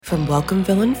From Welcome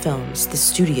Villain Films, the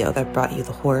studio that brought you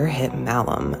the horror hit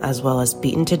Malum, as well as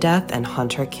Beaten to Death and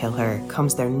Hunter Kill Her,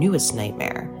 comes their newest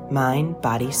nightmare, Mind,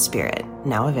 Body, Spirit,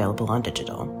 now available on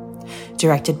digital.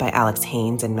 Directed by Alex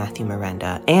Haynes and Matthew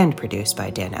Miranda, and produced by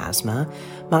Dan Asma,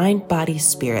 Mind, Body,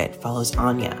 Spirit follows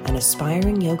Anya, an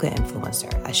aspiring yoga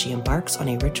influencer, as she embarks on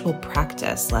a ritual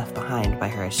practice left behind by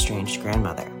her estranged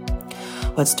grandmother.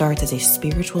 What starts as a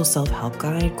spiritual self-help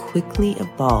guide quickly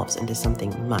evolves into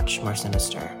something much more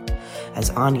sinister. As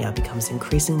Anya becomes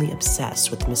increasingly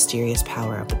obsessed with the mysterious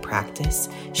power of the practice,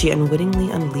 she unwittingly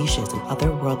unleashes an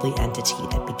otherworldly entity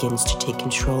that begins to take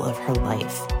control of her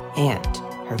life and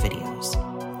her videos.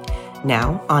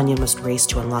 Now, Anya must race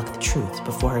to unlock the truth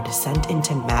before her descent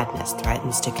into madness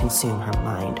threatens to consume her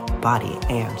mind, body,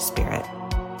 and spirit.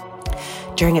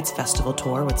 During its festival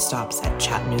tour with stops at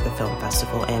Chattanooga Film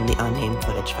Festival and the Unnamed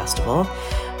Footage Festival,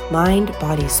 Mind,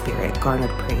 Body, Spirit garnered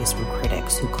praise from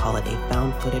critics who call it a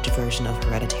found footage version of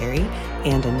Hereditary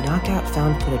and a knockout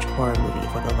found footage horror movie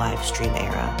for the live stream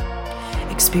era.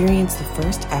 Experience the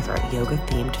first ever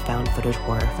yoga-themed found footage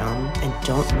horror film and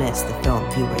don't miss the film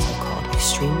viewers have called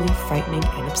extremely frightening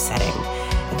and upsetting.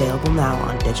 Available now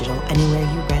on digital anywhere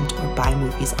you rent or buy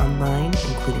movies online,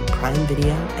 including Prime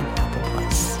Video and Apple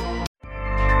Plus.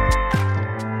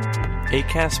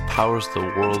 Acast powers the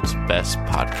world's best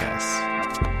podcasts.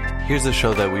 Here's a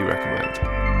show that we recommend.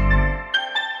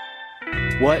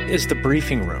 What is The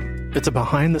Briefing Room? It's a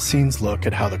behind-the-scenes look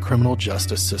at how the criminal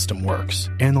justice system works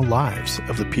and the lives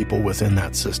of the people within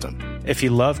that system. If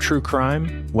you love true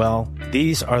crime, well,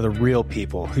 these are the real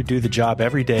people who do the job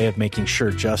every day of making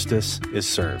sure justice is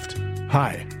served.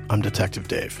 Hi, I'm Detective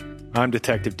Dave. I'm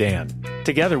Detective Dan.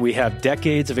 Together we have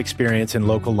decades of experience in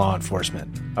local law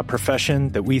enforcement, a profession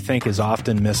that we think is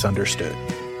often misunderstood.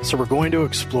 So we're going to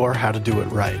explore how to do it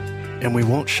right, and we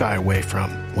won't shy away from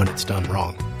when it's done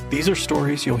wrong. These are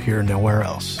stories you'll hear nowhere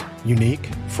else. Unique,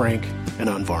 frank, and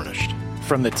unvarnished.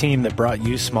 From the team that brought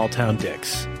you Small Town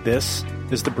Dicks, this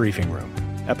is The Briefing Room.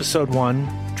 Episode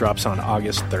 1 drops on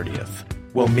August 30th.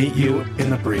 We'll meet you in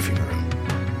the briefing room.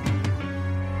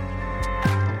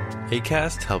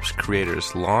 Acast helps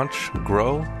creators launch,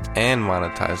 grow, and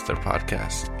monetize their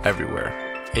podcasts everywhere.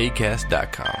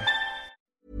 Acast.com.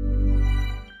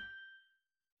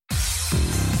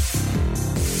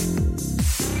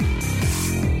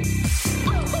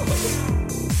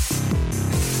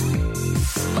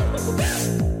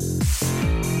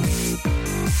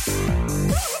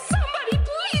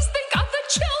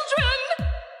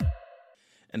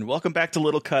 And welcome back to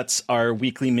Little Cuts, our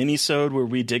weekly mini-sode where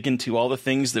we dig into all the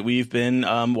things that we've been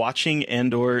watching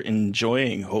and or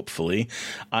enjoying, hopefully.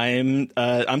 I'm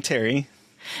Terry.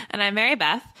 And I'm Mary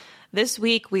Beth. This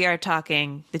week we are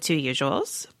talking The Two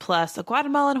Usuals, plus a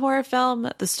Guatemalan horror film,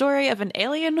 the story of an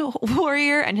alien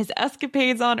warrior and his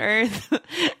escapades on Earth,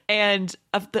 and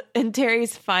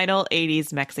Terry's final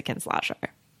 80s Mexican slasher.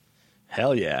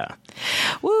 Hell yeah.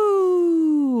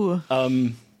 Woo!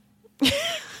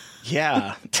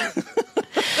 Yeah.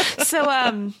 So,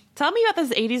 tell me about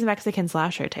this 80s Mexican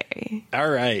slasher, Terry. All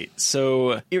right.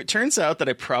 So it turns out that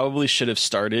I probably should have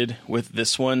started with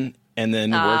this one and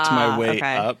then worked my way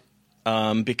up.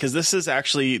 Because this is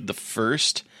actually the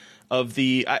first of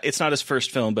the, it's not his first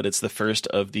film, but it's the first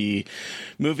of the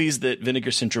movies that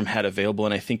Vinegar Syndrome had available.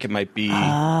 And I think it might be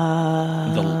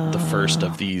the first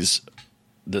of this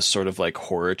sort of like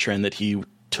horror trend that he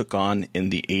took on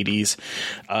in the 80s.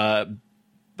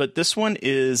 But this one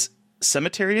is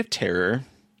Cemetery of Terror.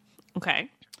 Okay.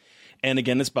 And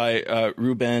again, it's by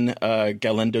Ruben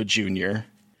Galindo Jr.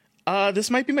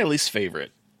 This might be my least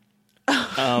favorite,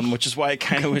 which is why I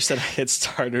kind of wish that I had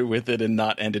started with it and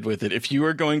not ended with it. If you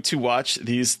are going to watch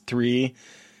these 3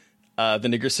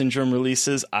 Vinegar Syndrome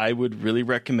releases, I would really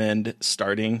recommend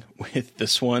starting with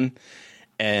this one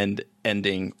and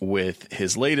ending with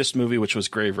his latest movie, which was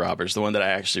Grave Robbers, the one that I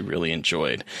actually really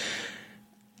enjoyed.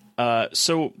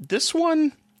 So this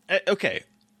one, okay,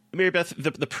 Mary Beth,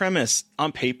 the premise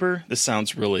on paper, this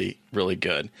sounds really, really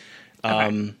good.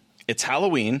 Okay. It's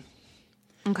Halloween.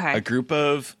 Okay. A group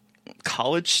of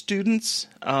college students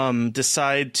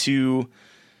decide to,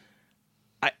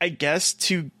 I guess,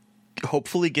 to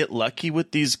hopefully get lucky with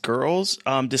these girls,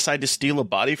 decide to steal a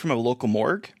body from a local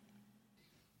morgue.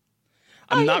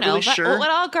 I'm not really sure. What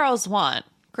all girls want.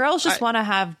 Girls just want to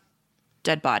have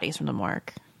dead bodies from the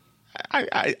morgue.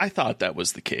 I thought that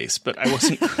was the case, but I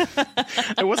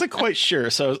wasn't quite sure.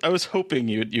 So I was hoping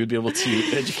you'd be able to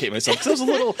educate myself, because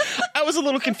I was a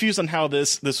little confused on how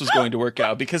this was going to work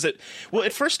out, because it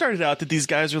first started out that these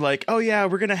guys were like, oh yeah,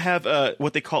 we're gonna have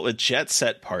what they call a jet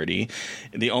set party,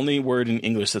 the only word in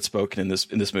English that's spoken in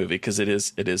this movie, because it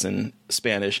is in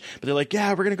Spanish. But they're like,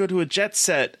 yeah, we're gonna go to a jet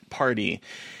set party,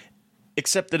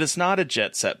 except that it's not a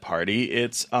jet set party.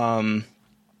 It's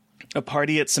a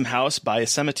party at some house by a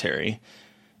cemetery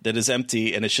that is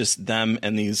empty, and it's just them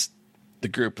and the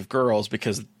group of girls,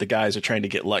 because the guys are trying to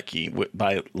get lucky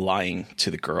by lying to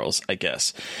the girls, I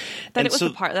guess. That it was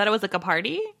like a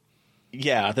party?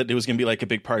 Yeah, that it was going to be like a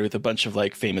big party with a bunch of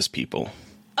like famous people.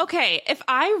 Okay, if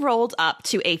I rolled up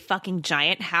to a fucking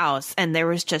giant house and there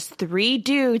was just 3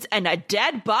 dudes and a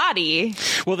dead body.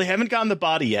 Well, they haven't gotten the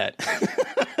body yet.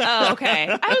 Oh, okay.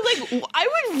 I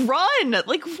would run.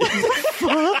 Like, what the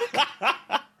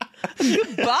fuck?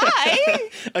 Goodbye.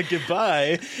 A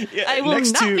goodbye. Yeah, I will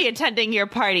not be attending your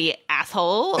party,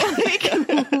 asshole.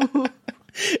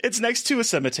 It's next to a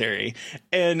cemetery,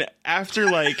 and after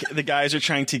like the guys are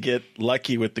trying to get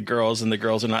lucky with the girls, and the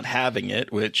girls are not having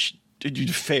it, which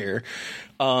fair.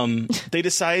 They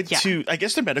decide to, I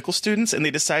guess they're medical students, and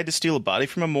they decide to steal a body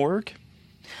from a morgue.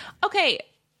 Okay,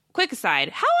 quick aside.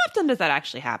 How often does that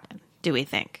actually happen, do we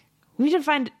think? We need to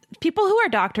find people who are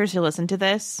doctors who listen to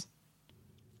this.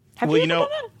 Have you done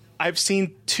it? I've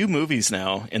seen 2 movies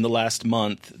now in the last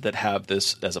month that have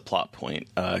this as a plot point,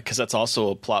 because that's also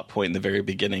a plot point in the very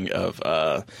beginning of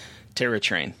Terror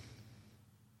Train.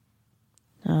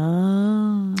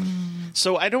 Oh.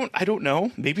 So I don't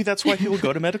know. Maybe that's why people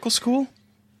go to medical school,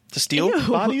 to steal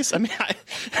bodies. I mean,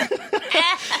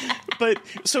 but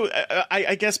so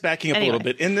I guess backing up a little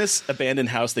bit, in this abandoned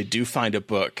house, they do find a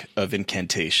book of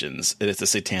incantations. It's a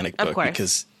satanic book,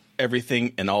 because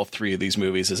everything in all 3 of these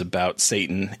movies is about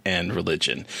Satan and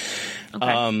religion.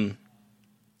 Okay.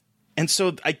 And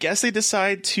so I guess they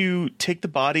decide to take the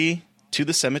body to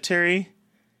the cemetery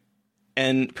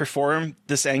and perform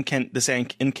this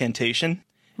incantation.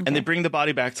 Okay. And they bring the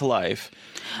body back to life.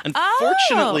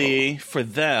 Unfortunately for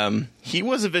them, he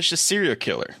was a vicious serial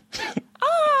killer.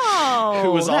 Oh,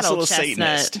 who was also a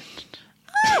Satanist.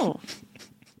 Oh.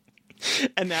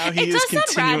 And now he is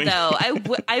continuing. It does sound rad,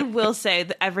 though. I will say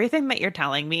that everything that you're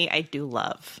telling me, I do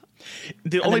love.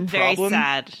 The only problem very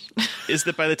sad. is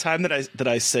that by the time that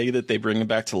I say that they bring him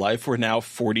back to life, we're now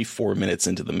 44 minutes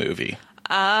into the movie.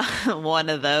 One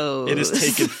of those. It has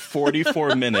taken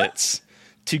 44 minutes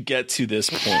to get to this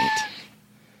point.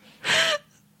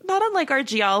 Not unlike our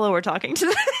Giallo we're talking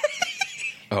to.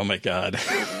 Oh my god.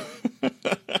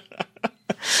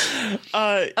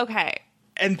 Okay.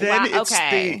 And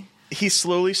then he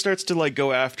slowly starts to like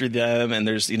go after them, and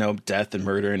there's, death and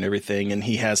murder and everything, and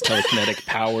he has telekinetic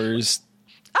powers.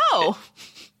 Oh.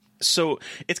 So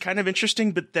it's kind of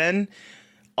interesting, but then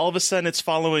all of a sudden it's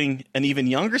following an even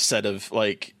younger set of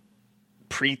like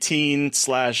preteen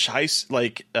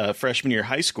 / freshman year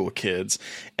high school kids,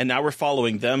 and now we're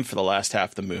following them for the last half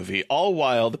of the movie, all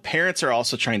while the parents are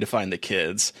also trying to find the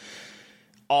kids,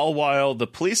 all while the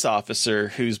police officer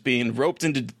who's being roped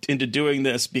into doing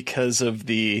this because of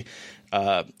the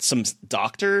some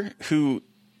doctor who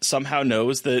somehow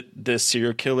knows that this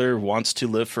serial killer wants to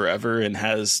live forever and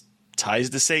has ties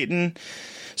to Satan.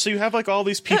 So you have like all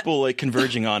these people like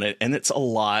converging on it, and it's a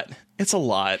lot. It's a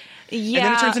lot. Yeah, and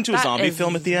then it turns into a zombie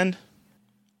film at the end.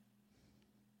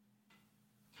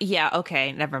 Yeah,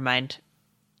 okay, never mind.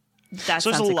 That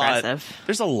so sounds aggressive.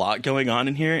 There's a lot going on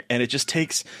in here, and it just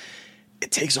takes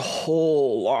a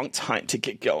whole long time to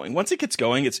get going. Once it gets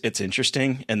going, it's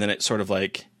interesting, and then it sort of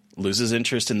like loses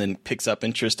interest and then picks up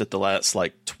interest at the last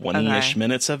like 20-ish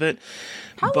minutes of it.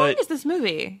 How long is this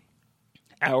movie?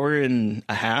 Hour and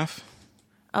a half.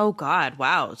 Oh God!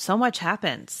 Wow, so much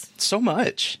happens. So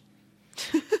much.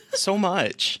 So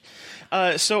much.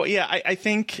 So yeah, I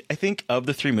think of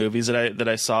the 3 movies that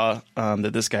I saw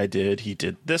that this guy did, he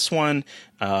did this one,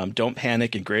 Don't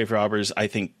Panic, and Grave Robbers. I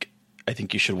think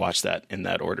you should watch that in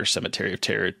that order: Cemetery of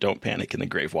Terror, Don't Panic, and The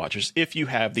Grave Watchers, if you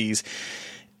have these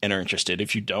and are interested.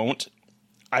 If you don't,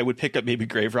 I would pick up maybe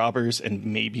Grave Robbers and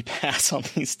maybe pass on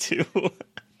these 2.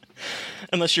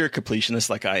 Unless you're a completionist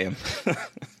like I am.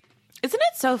 Isn't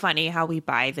it so funny how we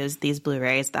buy these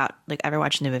Blu-rays without like ever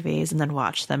watching the movies, and then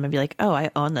watch them and be like, oh, I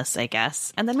own this, I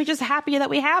guess. And then we're just happy that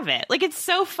we have it. Like, it's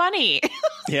so funny.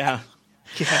 Yeah.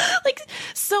 Yeah. Like,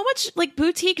 so much like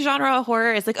boutique genre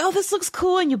horror is like, oh, this looks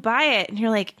cool, and you buy it and you're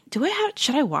like,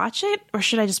 should I watch it, or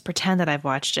should I just pretend that I've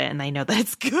watched it and I know that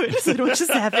it's good, so I don't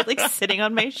just have it like sitting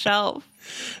on my shelf?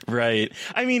 Right.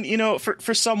 I mean,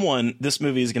 for someone, this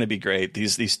movie is going to be great.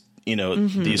 These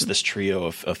this trio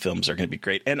of films are going to be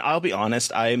great. And I'll be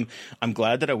honest, I'm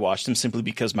glad that I watched them simply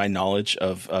because my knowledge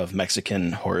of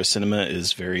Mexican horror cinema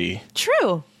is very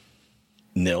true.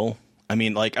 Nil. I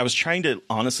mean, like, I was trying to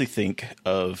honestly think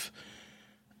of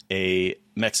a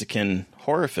Mexican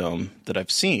horror film that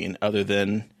I've seen other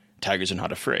than Tigers Are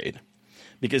Not Afraid.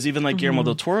 Because even like Guillermo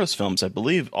del Toro's films, I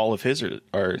believe all of his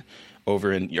are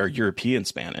over in European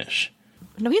Spanish.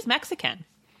 No, he's Mexican.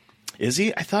 Is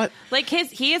he? I thought like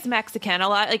he is Mexican a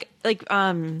lot.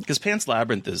 Because Pan's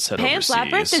Labyrinth is set Pan's overseas.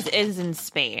 Labyrinth is in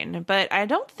Spain, but I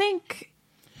don't think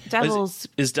Devil's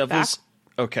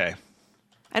okay.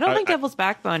 I don't think Devil's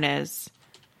Backbone is.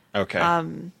 Okay.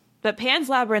 But Pan's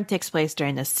Labyrinth takes place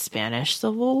during the Spanish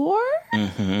Civil War.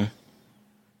 Mm-hmm.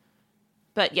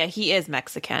 But yeah, he is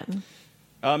Mexican.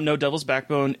 No, Devil's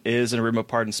Backbone is in a remote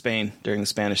part in Spain during the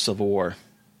Spanish Civil War.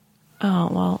 Oh,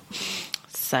 well,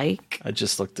 psych. I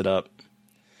just looked it up.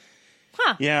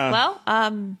 Huh. Yeah. Well,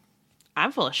 I'm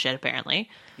full of shit, apparently.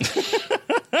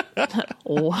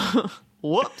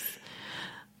 Whoops.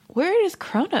 Where does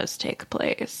Kronos take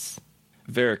place?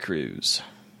 Veracruz.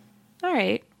 All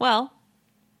right. Well,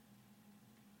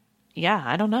 yeah,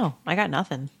 I don't know. I got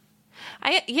nothing.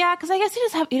 Because I guess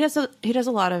he does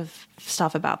a lot of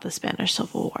stuff about the Spanish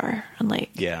Civil War and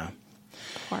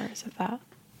horrors of that.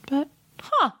 But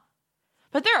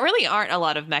but there really aren't a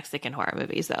lot of Mexican horror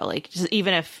movies though. Like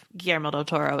even if Guillermo del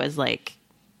Toro is like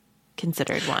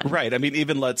considered one, right? I mean,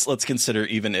 even let's consider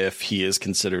even if he is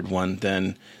considered one,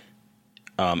 then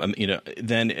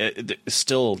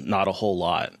still not a whole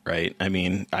lot, right? I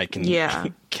mean, I can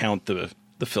count the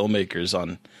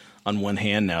filmmakers on one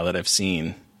hand now that I've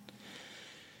seen.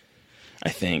 I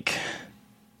think.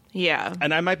 Yeah.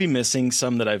 And I might be missing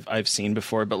some that I've seen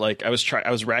before, but like I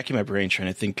was racking my brain trying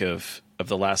to think of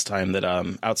the last time that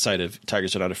outside of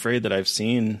Tigers Are Not Afraid that I've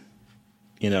seen,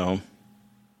 a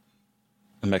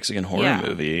Mexican horror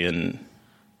movie. And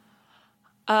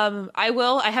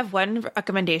I have one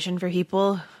recommendation for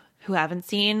people who haven't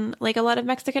seen like a lot of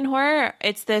Mexican horror.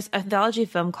 It's this anthology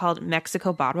film called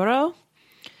Mexico Barbaro.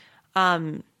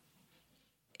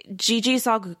 Gigi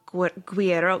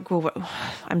Salguero,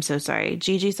 I'm so sorry.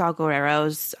 Gigi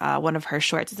Salguero's one of her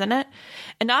shorts is in it.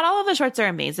 And not all of the shorts are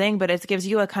amazing, but it gives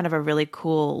you a kind of a really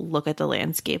cool look at the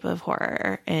landscape of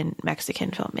horror in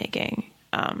Mexican filmmaking.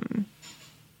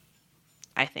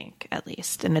 I think, at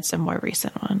least. And it's a more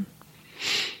recent one.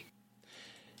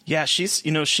 Yeah, she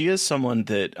is someone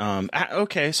that,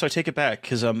 okay, so I take it back,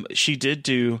 because she did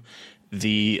do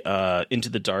the Into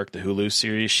the Dark, the Hulu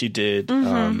series. She did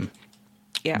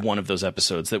one of those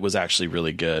episodes that was actually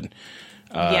really good.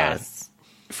 Yes.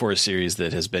 For a series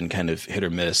that has been kind of hit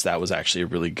or miss, that was actually a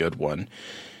really good one.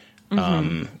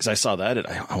 Because I saw that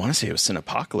I want to say it was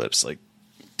Cinepocalypse like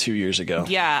 2 years ago.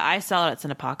 Yeah, I saw it at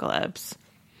Cinepocalypse.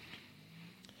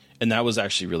 And that was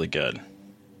actually really good.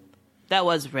 That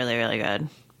was really, really good.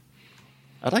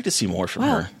 I'd like to see more from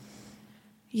her.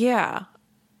 Yeah.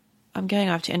 I'm getting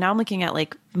off to, and now I'm looking at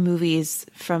like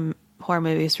horror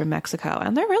movies from Mexico,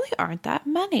 and there really aren't that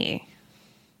many.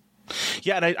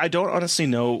 Yeah, and I don't honestly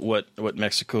know what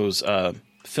Mexico's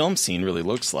film scene really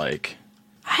looks like.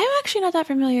 I'm actually not that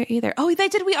familiar either. Oh, they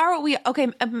did We Are What We Are. Okay,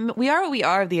 We Are What We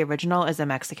Are, the original, is a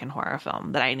Mexican horror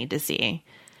film that I need to see.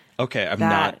 Okay, I've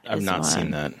not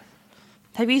seen that.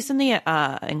 Have you seen the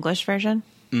English version?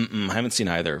 I haven't seen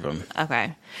either of them.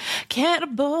 Okay.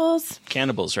 Cannibals,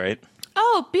 right?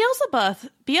 Oh,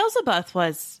 Beelzebub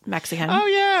was Mexican. Oh,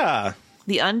 yeah.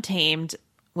 The Untamed,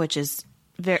 which is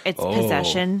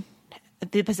possession.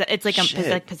 It's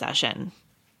like possession.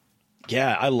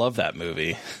 Yeah, I love that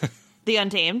movie. The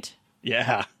Untamed?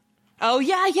 Yeah. Oh,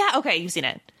 yeah. Okay, you've seen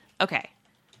it. Okay.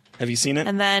 Have you seen it?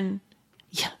 And then,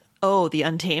 The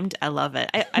Untamed. I love it.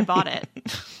 I bought it.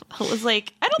 I was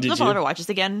like, I don't know if I'll ever watch this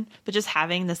again, but just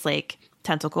having this like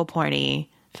tentacle porny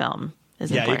film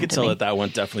is important to me. Yeah, you could tell that one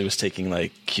definitely was taking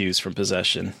like cues from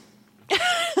Possession.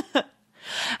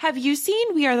 Have you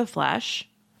seen We Are the Flesh?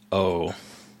 Oh,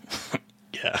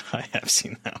 yeah, I have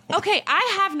seen that one. Okay,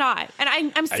 I have not,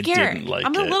 and I'm scared. I didn't like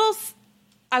I'm a little.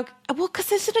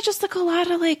 Because isn't it just like a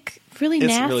lot of like really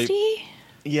nasty?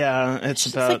 Yeah, it's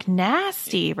about like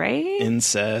nasty, right?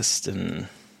 Incest, and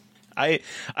I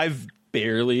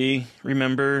barely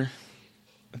remember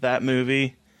that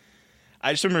movie.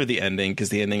 I just remember the ending, because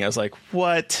the ending I was like,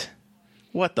 what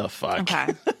the fuck?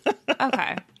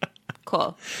 Okay.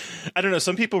 Cool. I don't know.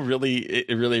 Some people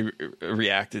really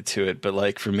reacted to it, but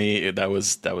like for me, that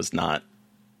was not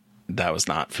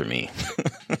for me.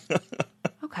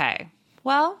 Okay.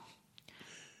 Well,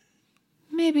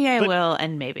 maybe I will,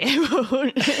 and maybe I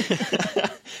won't.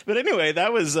 But anyway,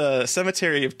 that was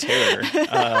Cemetery of Terror.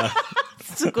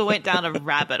 just went down a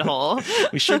rabbit hole.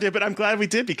 We sure did, but I'm glad we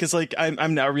did because like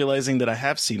I'm now realizing that I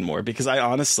have seen more because I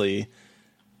honestly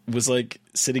was like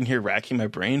sitting here racking my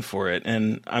brain for it,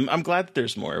 and I'm glad that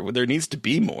there's more. There needs to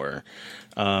be more.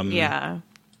 Yeah.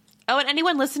 Oh, and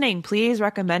anyone listening, please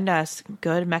recommend us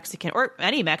good Mexican or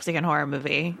any Mexican horror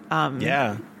movie.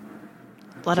 Yeah.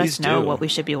 Let us know what we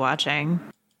should be watching.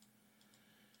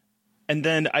 And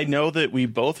then I know that we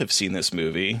both have seen this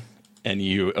movie, and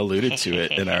you alluded to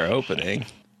it in our opening.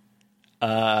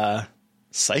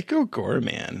 Psycho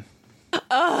Goreman.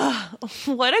 Oh,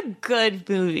 what a good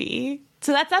movie.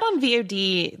 So that's out on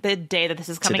VOD the day that this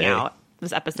is coming out,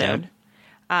 this episode.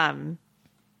 Yep.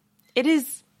 It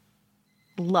is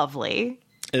lovely.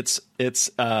 It's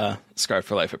Scarred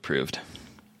for Life approved.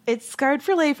 It's Scarred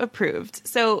for Life approved.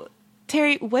 So,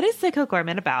 Terry, what is Psycho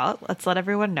Goreman about? Let's let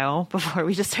everyone know before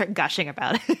we just start gushing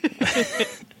about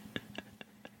it.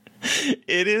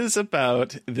 It is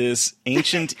about this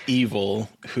ancient evil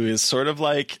who is sort of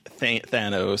like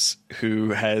Thanos,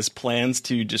 who has plans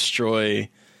to destroy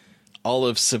all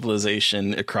of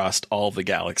civilization across all the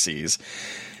galaxies.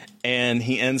 And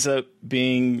he ends up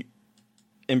being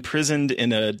imprisoned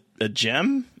in a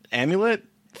gem amulet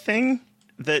thing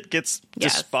that gets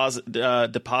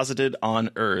deposited on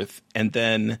Earth. And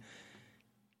then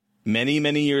many,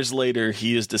 many years later,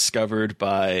 he is discovered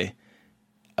by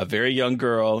a very young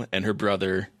girl and her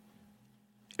brother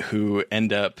who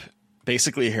end up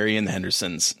basically Harry and the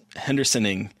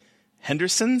Hendersons-ing.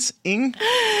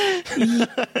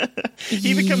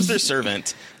 He becomes their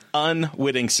servant,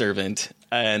 unwitting servant,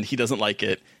 and he doesn't like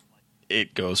it.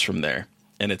 It goes from there,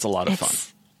 and it's a lot of fun.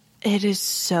 It is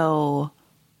so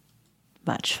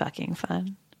much fucking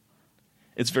fun.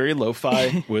 It's very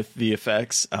lo-fi with the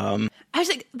effects. I was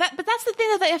like, but that's the thing,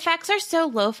 that the effects are so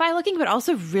lo-fi looking, but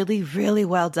also really, really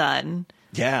well done.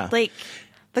 Yeah, like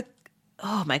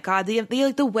oh my god, the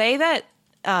way that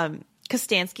Brandon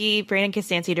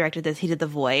Kostanski directed this. He did The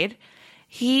Void.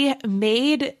 He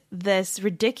made this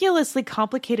ridiculously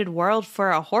complicated world for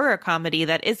a horror comedy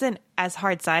that isn't as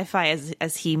hard sci-fi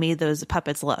as he made those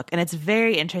puppets look, and it's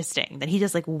very interesting that he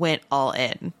just like went all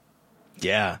in.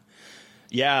 Yeah.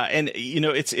 Yeah, and you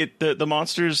know, the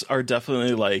monsters are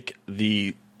definitely like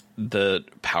the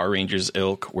Power Rangers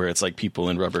ilk, where it's like people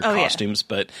in rubber costumes,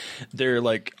 but they're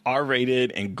like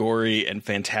R-rated and gory and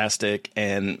fantastic,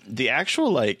 and the actual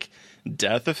like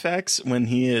death effects when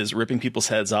he is ripping people's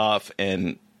heads off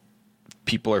and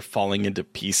people are falling into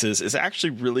pieces is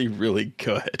actually really, really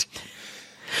good.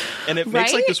 And it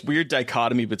makes like this weird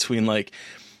dichotomy between like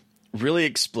really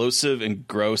explosive and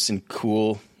gross and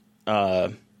cool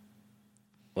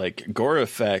like gore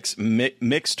effects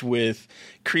mixed with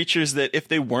creatures that, if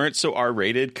they weren't so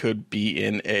R-rated, could be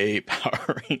in a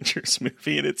Power Rangers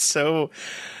movie. And it's so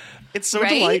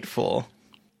delightful.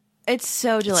 It's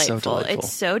so delightful.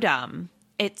 It's so dumb.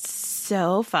 It's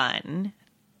so fun.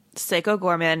 Psycho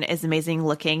Goreman is amazing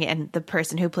looking, and the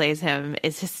person who plays him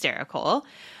is hysterical.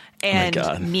 And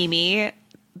Mimi,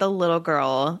 the little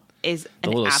girl, is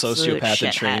an absolute sociopath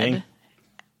in training.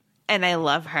 And I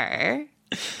love her.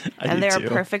 And they're a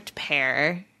perfect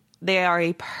pair. They are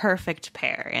a perfect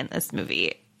pair in this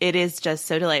movie. It is just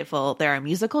so delightful. There are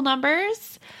musical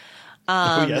numbers.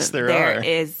 Yes, there are. There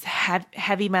is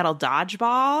heavy metal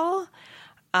dodgeball.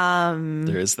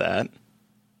 There is that.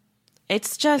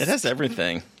 It's just... It has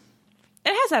everything.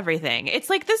 It has everything. It's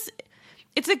like this...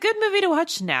 It's a good movie to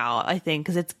watch now, I think,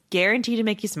 because it's guaranteed to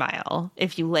make you smile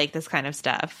if you like this kind of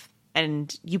stuff.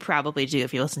 And you probably do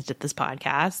if you listen to this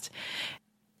podcast.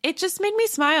 It just made me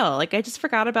smile. Like, I just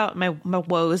forgot about my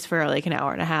woes for like an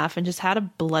hour and a half and just had a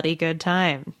bloody good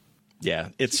time. Yeah,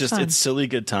 it's silly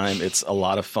good time. It's a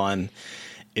lot of fun.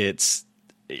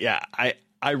 I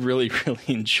really, really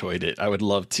enjoyed it. I would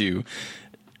love to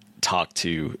talk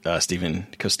to Stephen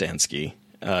Kostanski.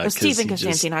 Stephen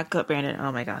Kostanski, not Brandon.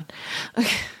 Oh my God.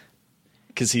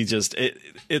 Because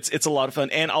it's a lot of fun.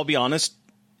 And I'll be honest,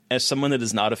 as someone that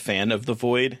is not a fan of The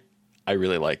Void, I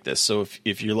really like this. So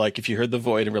if you heard The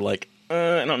Void and were like,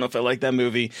 I don't know if I like that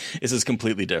movie, this is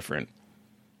completely different.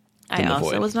 I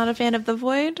also was not a fan of The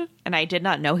Void, and I did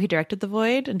not know he directed The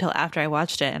Void until after I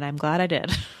watched it, and I'm glad I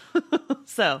did.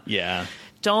 So yeah,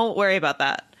 don't worry about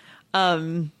that.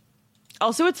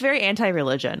 Also, it's very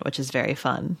anti-religion, which is very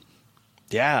fun.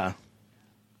 Yeah.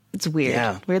 It's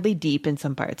weird, weirdly deep in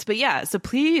some parts. But yeah, so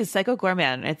please, Psycho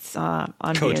Goreman, it's on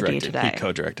VOD today. He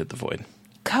co-directed The Void.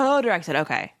 Co-directed,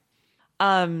 okay.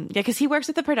 Because he works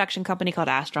with a production company called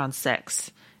Astron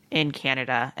 6 in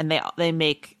Canada, and they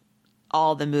make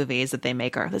all the movies that they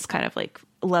make are this kind of like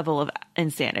level of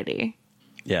insanity.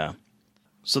 Yeah.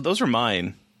 So those are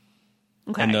mine.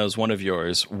 Okay. and that was one of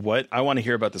yours. I want to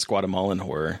hear about this Guatemalan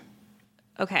horror.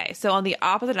 Okay, so on the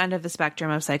opposite end of the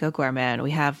spectrum of Psycho Goreman,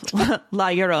 we have La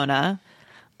Llorona.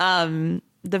 The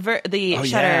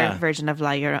Shudder version of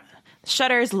La Llorona.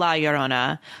 Shudder's La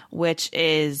Llorona, which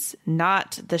is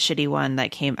not the shitty one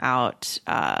that came out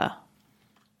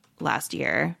last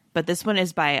year, but this one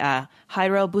is by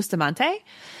Jairo Bustamante.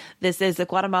 This is a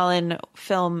Guatemalan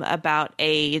film about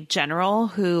a general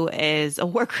who is a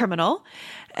war criminal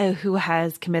who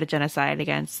has committed genocide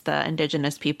against the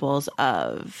indigenous peoples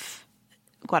of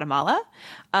Guatemala.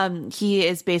 He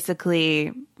is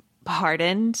basically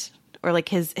pardoned, or like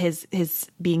his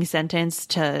being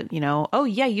sentenced to, oh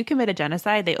yeah, you committed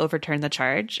genocide. They overturn the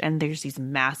charge, and there's these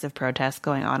massive protests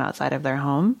going on outside of their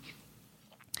home.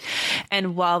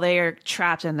 And while they are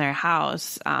trapped in their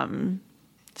house,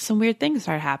 some weird things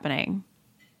start happening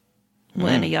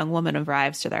when a young woman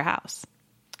arrives to their house.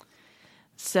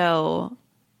 So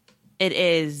it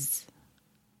is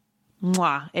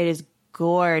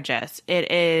gorgeous.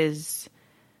 It is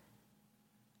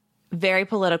very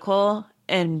political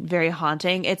and very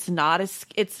haunting. It's not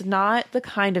the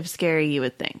kind of scary you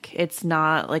would think. It's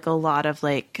not like a lot of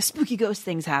like spooky ghost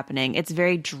things happening. It's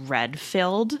very dread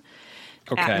filled,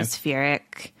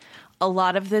 atmospheric. A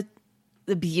lot of the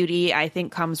beauty, I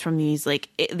think, comes from these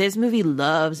this movie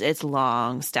loves its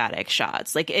long static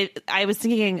shots. I was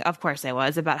thinking, of course I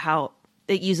was, about how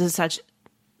it uses such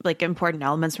important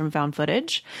elements from found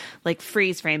footage, like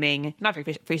freeze framing, not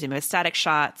freeze framing, but static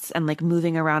shots, and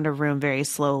moving around a room very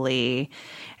slowly,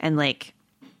 and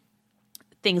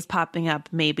things popping up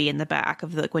maybe in the back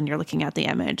of when you're looking at the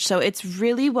image. So it's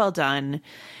really well done.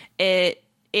 It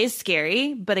is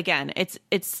scary, but again,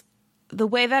 it's the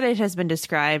way that it has been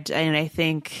described, and I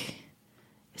think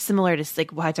similar to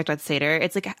what I talked about Seder,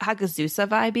 it's like Hagazusa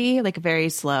vibey, very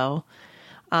slow,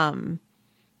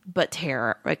 but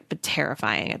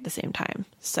terrifying at the same time.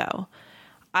 So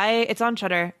it's on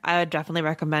Shudder. I would definitely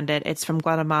recommend it. It's from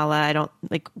Guatemala.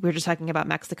 We were just talking about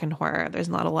Mexican horror. There's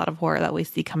not a lot of horror that we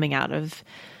see coming out of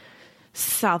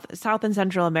South and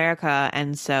Central America,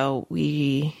 and so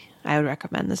I would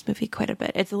recommend this movie quite a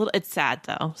bit. It's sad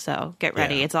though, so get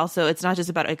ready. Yeah. It's not just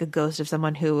about a ghost of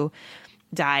someone who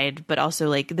died, but also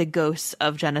the ghosts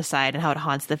of genocide and how it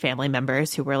haunts the family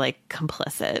members who were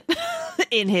complicit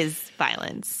in his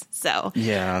violence. So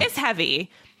yeah, it's heavy.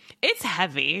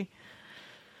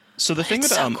 So the thing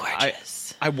that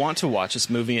I want to watch this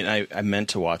movie, and I meant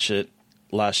to watch it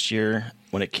last year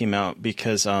when it came out,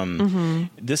 because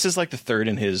this is the third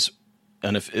in his,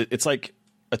 and it's like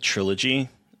a trilogy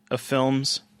of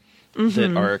films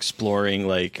that are exploring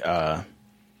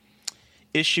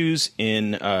issues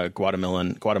in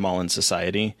Guatemalan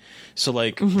society.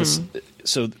 So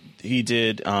so he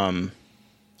did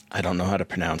I don't know how to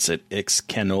pronounce it.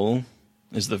 Ixquenol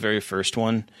is the very first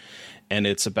one, and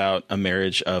it's about a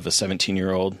marriage of a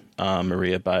 17-year-old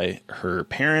Maria by her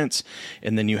parents,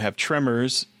 and then you have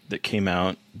Tremors that came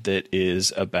out that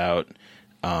is about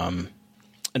an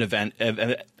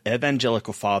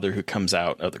evangelical father who comes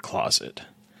out of the closet,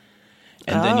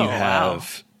 and then you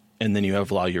have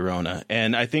La Llorona,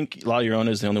 and I think La Llorona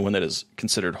is the only one that is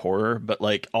considered horror, but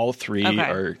all three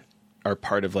are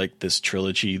part of this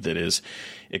trilogy that is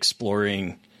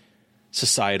exploring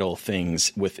societal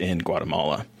things within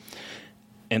Guatemala.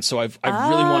 And so I've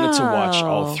really wanted to watch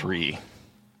all three.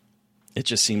 It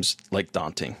just seems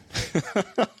daunting.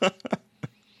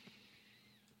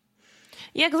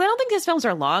 Yeah, because I don't think these films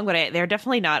are long, but they're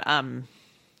definitely not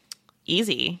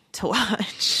easy to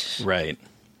watch. Right.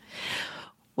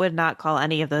 Would not call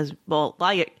any of those. Well,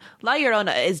 La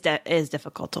Llorona is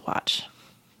difficult to watch.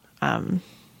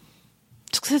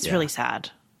 Just because it's really sad.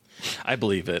 I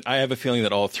believe it. I have a feeling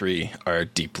that all three are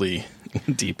deeply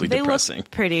depressing. They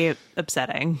look pretty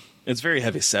upsetting. It's very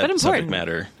heavy subject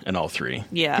matter in all three.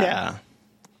 Yeah.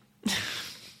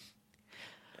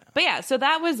 But yeah, so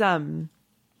that was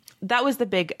the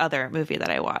big other movie that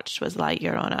I watched, was La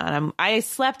Llorona, and I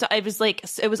slept. I was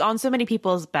it was on so many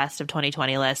people's best of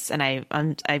 2020 lists, and I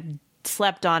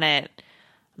slept on it.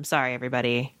 I'm sorry,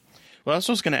 everybody. Well, I was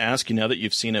just going to ask you, now that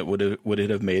you've seen it, would it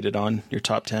have made it on your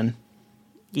top 10?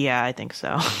 Yeah, I think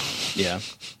so. Yeah.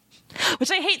 Which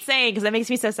I hate saying, because that makes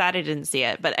me so sad I didn't see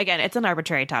it. But again, it's an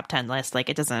arbitrary top 10 list.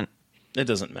 It doesn't matter. It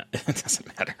doesn't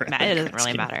matter. It doesn't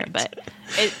really matter. But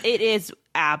it is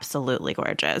absolutely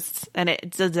gorgeous, and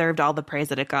it deserved all the praise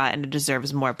that it got, and it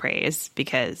deserves more praise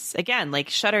because, again,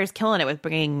 Shudder is killing it with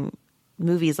bringing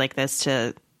movies like this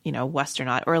to Western,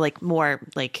 or more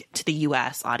to the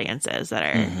U.S. audiences that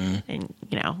are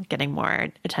getting more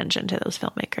attention to those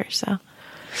filmmakers. So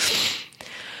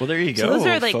Well, there you go,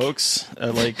 folks.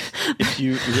 If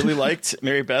you really liked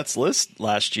Mary Beth's List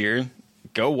last year,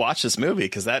 go watch this movie,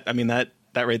 because that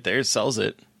right there sells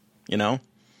it. You know,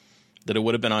 that it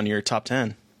would have been on your top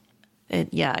 10.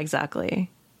 Yeah, exactly.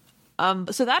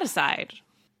 So that aside,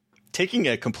 taking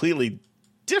a completely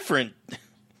different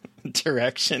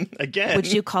direction again.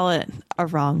 Would you call it a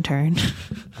wrong turn?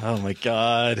 Oh my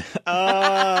God.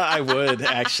 I would,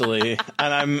 actually.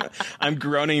 And I'm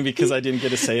groaning because I didn't get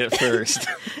to say it first.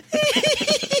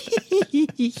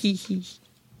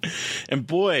 And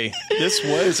boy, this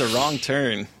was a wrong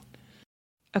turn.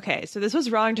 Okay, so this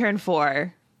was Wrong Turn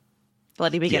 4,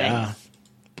 Bloody Beginnings. Yeah,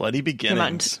 Bloody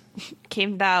Beginnings.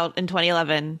 Came out in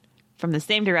 2011 from the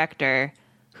same director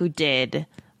who did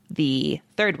the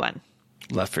third one,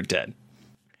 Left 4 Dead.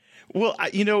 Well,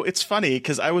 it's funny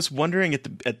because I was wondering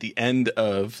at the end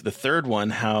of the third one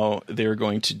how they were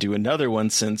going to do another one,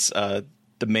 since the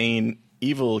main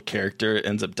evil character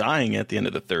ends up dying at the end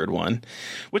of the third one,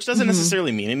 which doesn't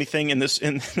necessarily mean anything in this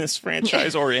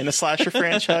franchise or in a slasher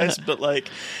franchise. But I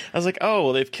was like, oh,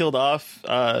 well, they've killed off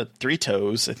 3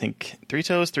 toes. I think 3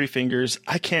 toes, 3 fingers.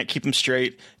 I can't keep them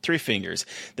straight. 3 fingers.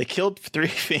 They killed 3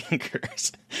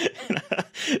 fingers.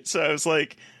 So I was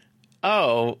like,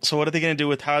 oh, so what are they going to do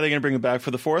how are they going to bring it back for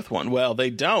the fourth one? Well,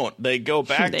 they don't. They go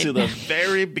back to the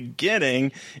very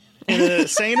beginning in an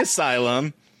insane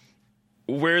asylum,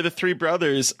 where the 3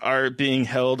 brothers are being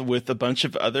held with a bunch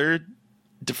of other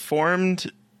deformed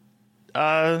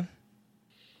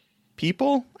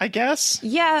people, I guess.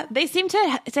 Yeah, they seem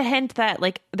to hint that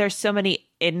there's so many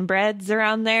inbreds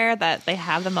around there that they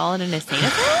have them all in an insane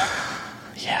asylum.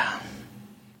 Yeah.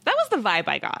 That was the vibe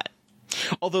I got.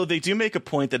 Although they do make a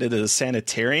point that it is a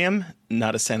sanitarium,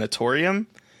 not a sanatorium.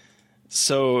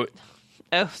 So,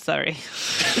 oh, sorry.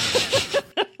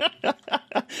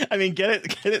 I mean,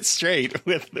 get it straight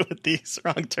with these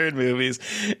Wrong Turn movies,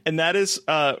 and that is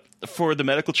for the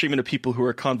medical treatment of people who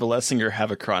are convalescing or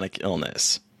have a chronic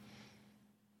illness.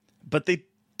 But they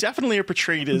definitely are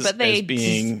portrayed as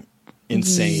being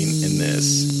insane in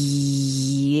this.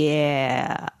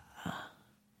 Yeah.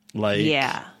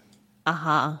 Yeah.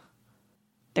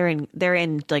 They're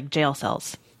in jail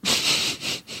cells.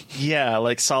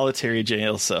 Yeah, solitary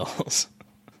jail cells.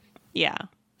 Yeah.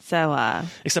 So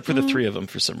except for the 3 of them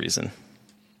for some reason.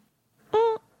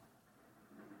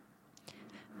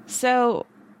 So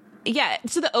yeah,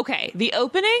 the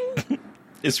opening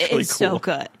is really cool. So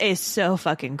good. It's so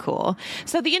fucking cool.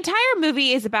 So the entire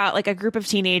movie is about a group of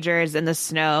teenagers in the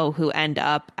snow who end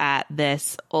up at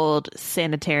this old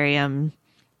sanitarium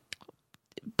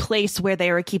place where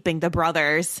they were keeping the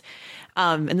brothers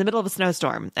in the middle of a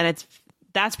snowstorm, and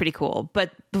that's pretty cool.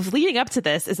 But leading up to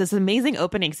this is this amazing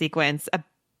opening sequence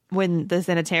when the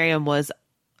sanitarium was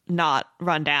not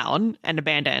run down and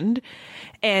abandoned,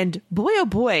 and boy oh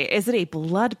boy is it a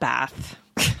bloodbath.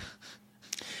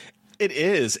 It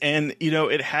is, and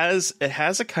it has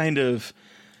a kind of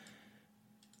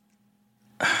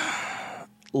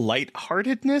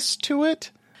lightheartedness to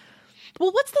it.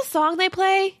 Well, what's the song they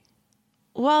play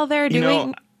while they're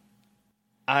doing?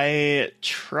 I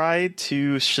tried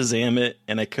to Shazam it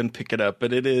and I couldn't pick it up,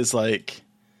 but it is Is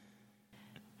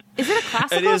it a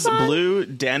classical It is song? Blue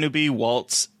Danube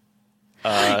Waltz.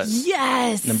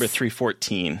 Yes. Number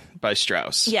 314 by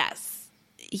Strauss.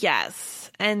 Yes.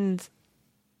 And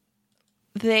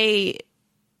they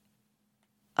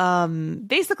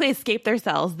basically escape their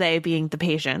cells, they being the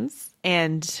patients,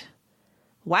 and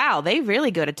wow, they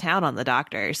really go to town on the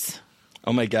doctors.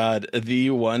 Oh my God.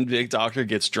 The one big doctor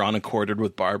gets drawn and quartered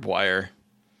with barbed wire.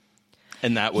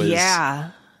 And that was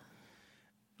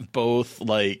both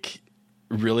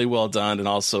really well done and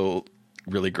also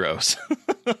really gross.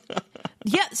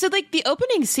 Yeah, so the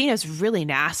opening scene is really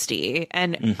nasty,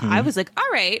 and I was like, all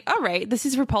right, this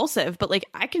is repulsive, but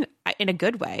I can in a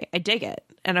good way. I dig it.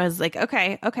 And I was like,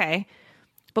 okay.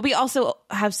 But we also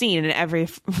have seen in every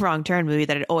Wrong Turn movie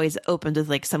that it always opens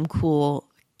with some cool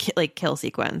kill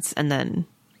sequence and then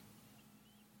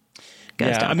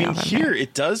goes down. I mean, here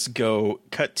it does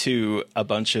cut to a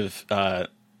bunch of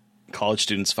college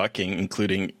students fucking,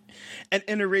 including an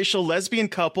interracial lesbian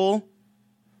couple.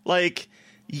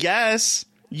 Yes,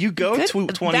 you go to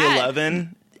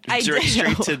 2011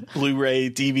 straight to Blu-ray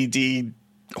DVD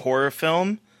horror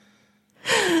film.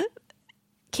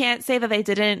 Can't say that they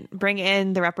didn't bring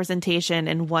in the representation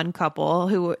in one couple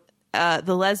who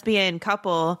the lesbian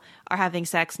couple are having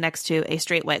sex next to a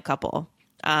straight white couple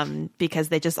because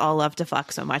they just all love to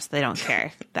fuck so much they don't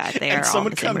care that they are all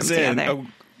in the same room together. A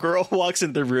girl walks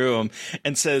in the room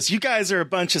and says, "You guys are a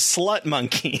bunch of slut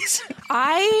monkeys."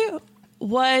 I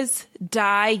was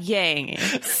dying.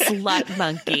 Slut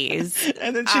monkeys.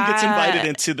 And then she gets invited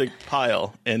into the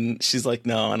pile, and she's like,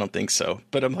 no, I don't think so.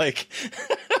 But I'm like...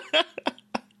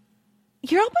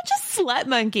 You're a bunch of slut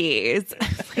monkeys.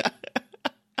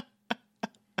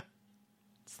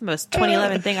 It's the most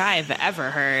 2011 thing I've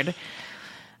ever heard.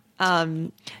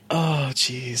 Oh,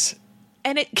 jeez.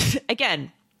 And it,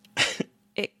 again,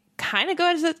 it kind of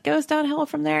goes downhill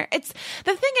from there. It's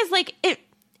the thing is, like, it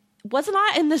was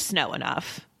not in the snow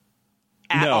enough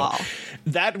at all.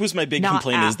 That was my big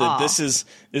complaint, is that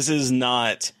this is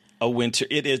not a winter.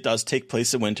 It does take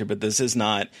place in winter, but this is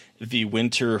not the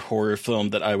winter horror film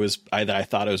that I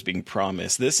thought I was being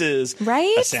promised. This is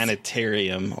a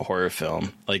sanitarium horror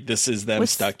film. Like, this is them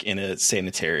stuck in a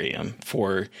sanitarium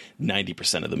for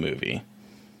 90% of the movie.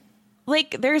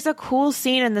 Like, there's a cool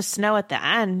scene in the snow at the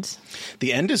end.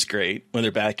 The end is great when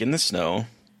they're back in the snow.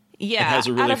 Yeah, it has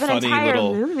a really funny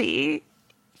little movie.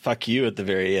 Fuck you at the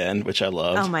very end, which I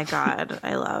love. Oh my God,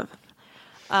 I love.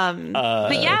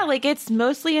 But yeah, like, it's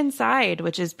mostly inside,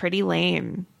 which is pretty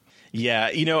lame. Yeah,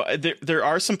 you know, there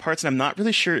are some parts, and I'm not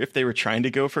really sure if they were trying to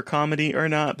go for comedy or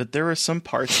not, but there were some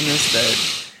parts in this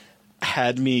that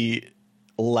had me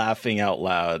laughing out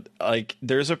loud. Like,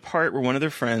 there's a part where one of their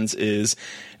friends is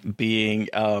being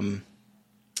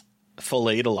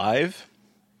filleted alive,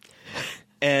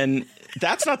 and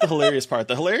that's not the hilarious part.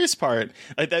 The hilarious part,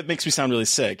 like, that makes me sound really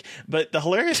sick, but the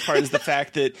hilarious part is the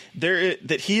fact that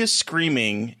that he is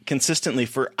screaming consistently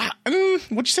for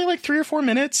would you say like 3 or 4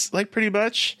 minutes, like, pretty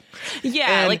much.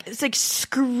 Yeah, and like, it's like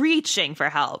screeching for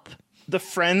help. The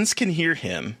friends can hear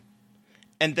him,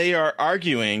 and they are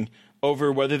arguing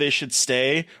over whether they should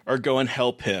stay or go and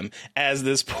help him as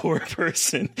this poor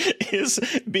person is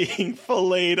being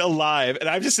filleted alive. And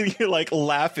I'm just sitting here, like,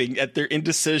 laughing at their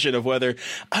indecision of whether,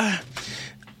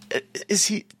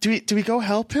 do we go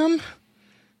help him?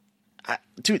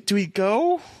 Do we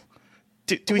go?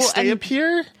 Do we stay up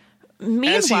here?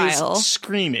 Meanwhile, as he is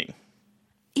screaming.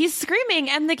 He's screaming,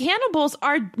 and the cannibals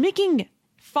are making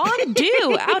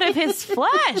fondue out of his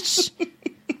flesh.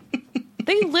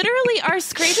 They literally are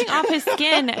scraping off his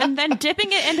skin and then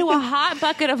dipping it into a hot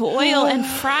bucket of oil and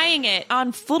frying it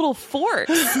on little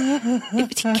forks.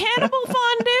 It's cannibal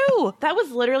fondue. That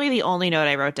was literally the only note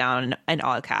I wrote down in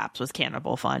all caps, was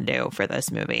cannibal fondue for this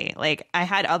movie. Like, I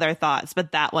had other thoughts,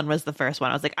 but that one was the first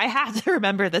one. I was like, I have to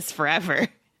remember this forever.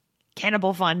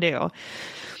 Cannibal fondue.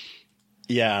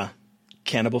 Yeah.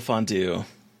 Cannibal fondue.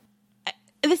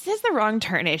 This is the wrong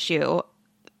turn issue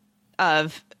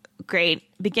of great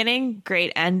beginning,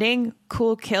 great ending,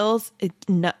 cool kills,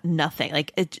 nothing.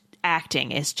 Like,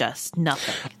 acting is just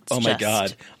nothing. It's oh my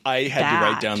God. I had to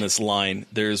write down this line.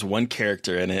 There's one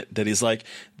character in it that he's like,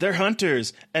 they're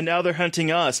hunters, and now they're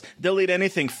hunting us. They'll eat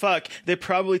anything. Fuck. They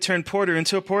probably turned Porter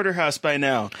into a porterhouse by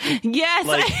now. Yes.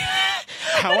 Like,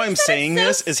 how I'm saying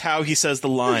this is how he says the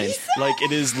line. Like,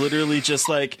 it is literally just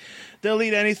like, they'll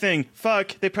eat anything.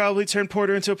 Fuck. They probably turned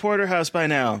Porter into a porterhouse by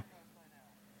now.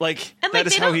 Like, and, like,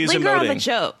 that is how he's emoting. They don't linger on the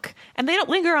joke. And they don't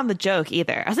linger on the joke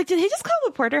either. I was like, did he just call him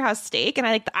a porterhouse steak? And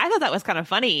I thought that was kind of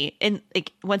funny, and,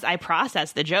 like, once I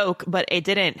processed the joke, but it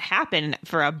didn't happen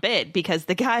for a bit because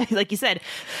the guy, like you said,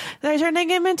 they're turning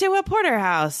him into a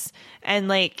porterhouse. And,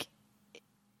 like,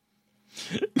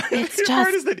 it's just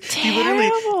part is that terrible. He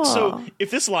literally, so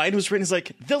if this line was written as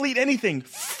like, they'll eat anything.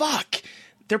 Fuck.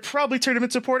 They're probably turned him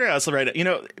into a porterhouse, right? You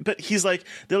know, but he's like,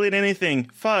 they'll eat anything.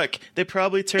 Fuck. They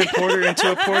probably turned Porter into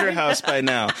a porterhouse by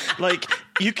now. Like,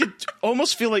 you could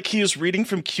almost feel like he was reading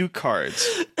from cue cards.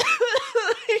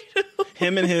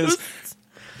 Him and his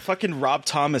fucking Rob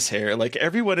Thomas hair. Like,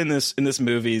 everyone in this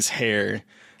movie's hair.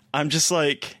 I'm just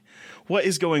like, what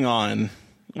is going on?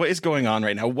 What is going on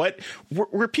right now? What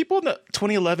were people in the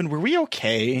 2011? Were we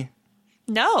okay?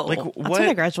 No, like, that's when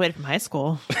I graduated from high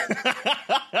school.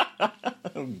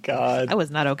 Oh God, I was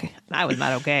not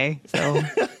okay. So,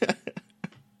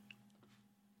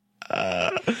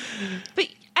 but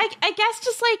I guess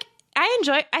just like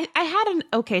I had an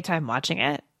okay time watching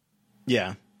it.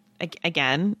 Yeah.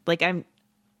 Again, like, I'm.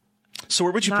 So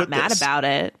where would you not put mad this? about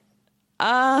it?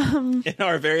 In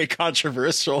our very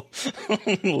controversial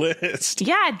list.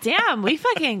 Yeah, damn, we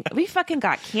fucking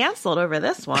got canceled over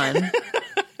this one.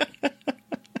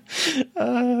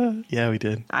 Yeah, we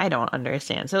did. I don't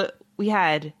understand. So we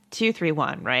had 2, 3,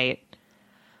 1, right?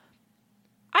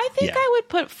 I think I would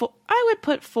put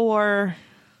 4.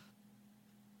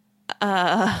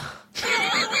 I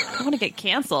want to get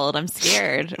canceled. I'm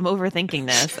scared. I'm overthinking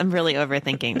this. I'm really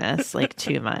overthinking this, like,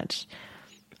 too much.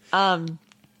 I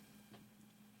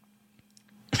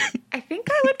think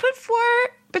I would put 4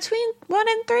 between 1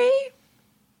 and 3.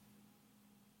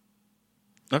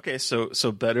 Okay,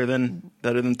 so better than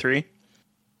 3?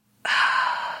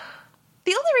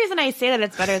 The only reason I say that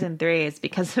it's better than 3 is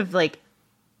because of like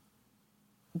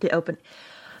the open.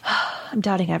 I'm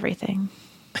doubting everything.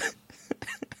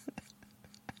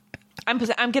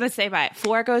 I'm gonna say by it.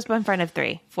 4 goes in front of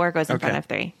 3. 4 goes in front of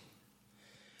 3.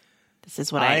 This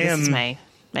is what this is my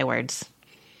words.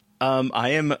 I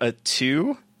am a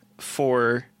 2,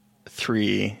 4,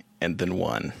 3, and then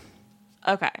 1.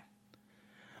 Okay.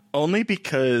 Only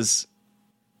because.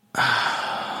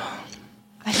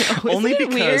 Only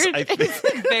because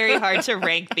it's very hard to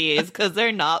rank these because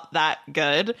they're not that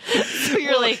good. So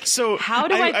you're how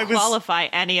do I qualify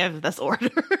any of this order?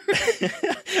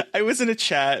 I was in a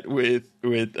chat with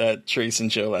Trace and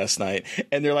Joe last night,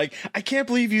 and they're like, "I can't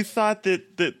believe you thought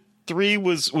that 3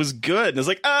 was good." And I was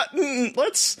like,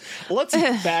 let's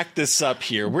back this up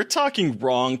here. We're talking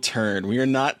Wrong Turn. We are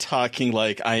not talking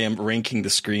like I am ranking the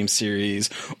Scream series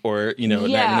or,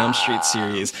 Nightmare on Elm Street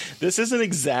series. This isn't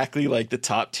exactly like the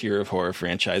top tier of horror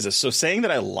franchises. So saying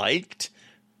that I liked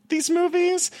these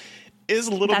movies is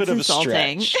a little bit of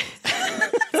insulting. A stretch.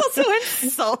 It's also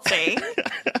insulting.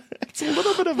 It's a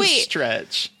little bit of a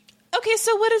stretch. Okay,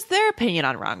 so what is their opinion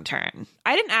on Wrong Turn?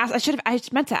 I didn't ask. I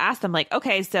meant to ask them, like,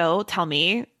 okay, so tell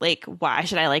me, like, why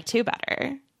should I like 2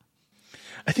 better?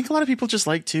 I think a lot of people just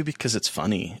like 2 because it's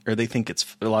funny, or a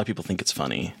lot of people think it's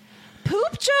funny.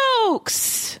 Poop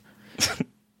jokes.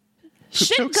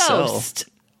 Shit ghost.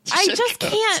 I just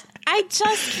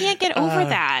can't get over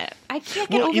that. I can't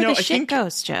get over the shit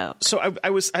ghost joke. So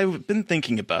I've been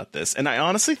thinking about this, and I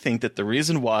honestly think that the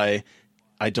reason why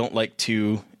I don't like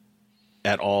 2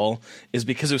 at all is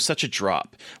because it was such a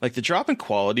drop. Like the drop in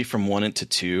quality from 1 to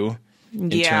 2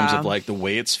 in terms of like the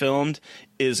way it's filmed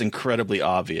is incredibly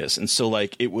obvious. And so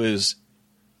like it was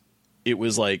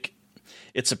like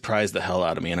it surprised the hell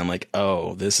out of me, and I'm like,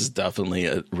 oh, this is definitely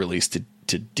a release to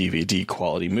DVD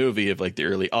quality movie of like the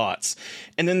early aughts.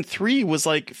 And then 3 was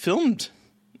like filmed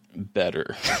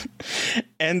better.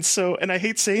 And I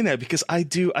hate saying that because I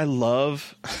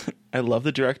love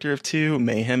the director of 2.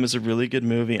 Mayhem is a really good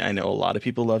movie. I know a lot of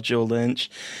people love Joe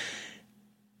Lynch.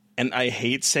 And I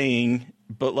hate saying,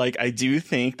 but like I do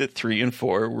think that 3 and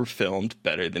 4 were filmed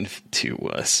better than 2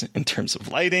 was in terms of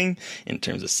lighting, in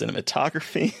terms of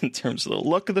cinematography, in terms of the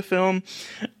look of the film.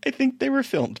 I think they were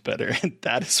filmed better, and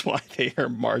that is why they are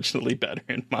marginally better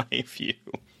in my view.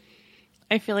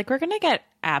 I feel like we're going to get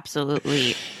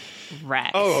absolutely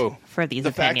wrecked for these opinions.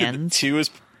 The fact that 2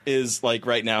 is like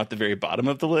right now at the very bottom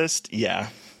of the list. Yeah,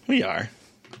 we are.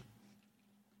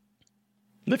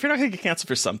 If you're not going to get canceled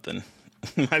for something,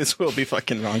 might as well be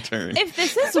fucking Wrong Turn. If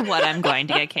this is what I'm going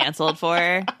to get canceled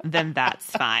for, then that's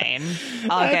fine.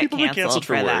 I'll get canceled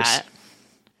for that.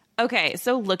 Okay,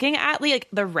 so looking at like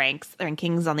the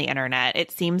rankings on the internet,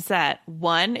 it seems that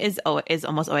 1 is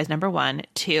almost always number 1.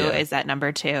 2 is at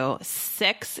number 2.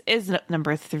 6 is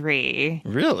number 3.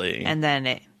 Really? And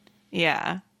then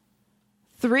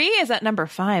 3 is at number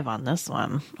 5 on this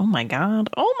one. Oh my god,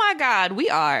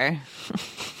 we are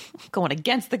going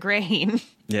against the grain.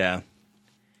 Yeah.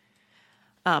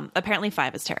 Apparently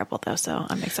 5 is terrible though, so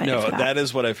I'm excited for that. That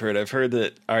is what I've heard. I've heard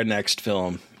that our next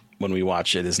film, when we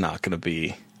watch it, is not going to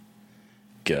be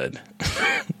good.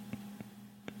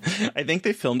 I think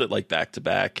they filmed it like back to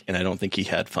back, and I don't think he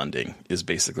had funding, is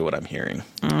basically what I'm hearing.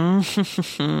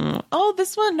 Oh,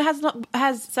 this one says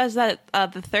that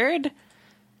the third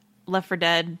Left 4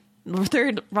 Dead, the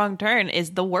third Wrong Turn is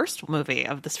the worst movie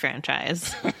of this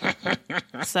franchise.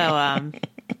 So,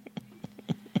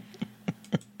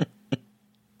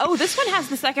 oh, this one has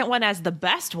the second one as the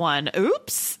best one.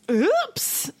 Oops. A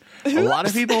lot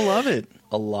of people love it.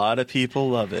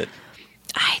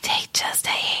 I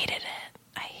hated it.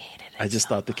 I just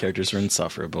thought the characters were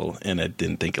insufferable, and I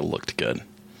didn't think it looked good.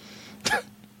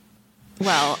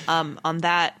 Well, on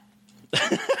that,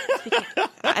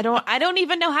 I don't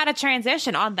even know how to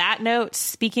transition. On that note,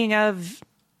 speaking of,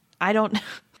 I don't know.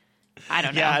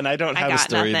 Yeah, and I don't have a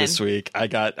story this week. I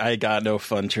got no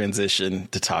fun transition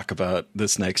to talk about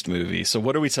this next movie. So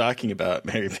what are we talking about,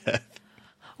 Mary Beth?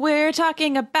 We're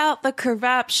talking about the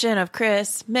corruption of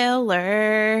Chris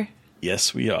Miller.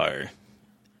 Yes, we are.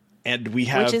 And we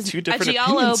have two different a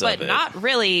giallo, opinions but of it. not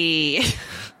really.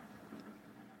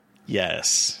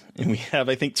 Yes. And we have,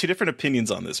 I think, two different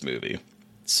opinions on this movie.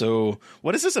 So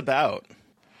what is this about?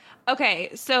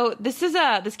 Okay, so this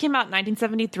came out in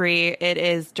 1973. It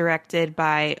is directed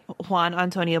by Juan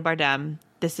Antonio Bardem.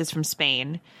 This is from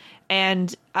Spain.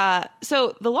 And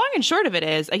so the long and short of it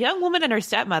is a young woman and her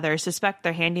stepmother suspect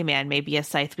their handyman may be a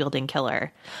scythe-wielding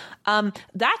killer.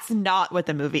 That's not what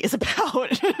the movie is about.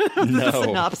 The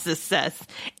synopsis says.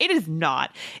 It is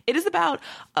not. It is about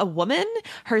a woman,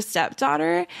 her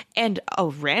stepdaughter, and a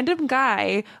random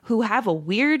guy who have a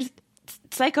weird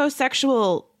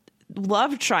psychosexual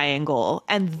love triangle,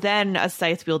 and then a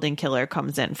scythe-wielding killer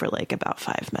comes in for like about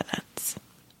 5 minutes.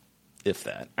 If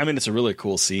that. I mean, it's a really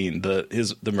cool scene. The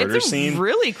murder scene,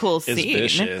 really cool scene, is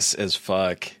vicious as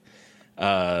fuck.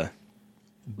 But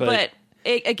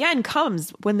it again comes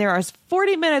when there are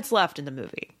 40 minutes left in the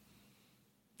movie.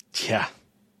 Yeah,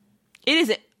 it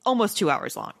is almost 2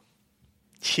 hours long.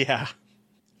 Yeah,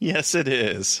 yes, it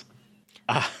is.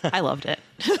 I loved it.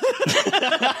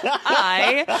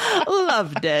 I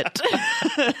loved it.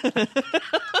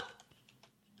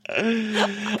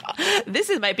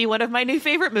 This might be one of my new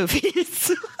favorite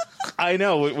movies. I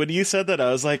know. When you said that,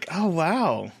 I was like, "Oh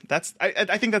wow,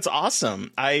 I think that's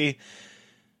awesome." I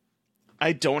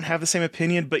don't have the same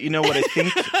opinion, but you know what I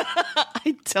think.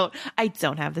 I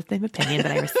don't have the same opinion,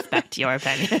 but I respect your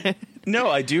opinion. No,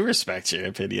 I do respect your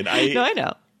opinion. I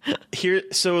know.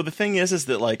 So the thing is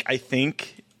that like I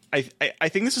think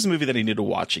this is a movie that I need to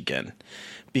watch again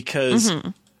because.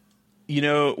 Mm-hmm. You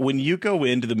know, when you go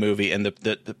into the movie and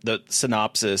the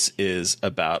synopsis is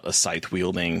about a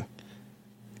scythe-wielding,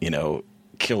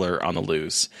 killer on the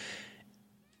loose,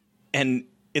 and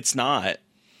it's not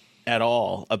at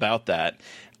all about that.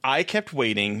 I kept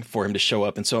waiting for him to show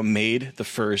up, and so it made the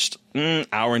first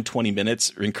hour and 20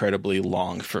 minutes incredibly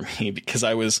long for me because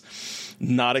I was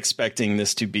not expecting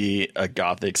this to be a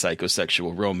gothic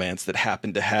psychosexual romance that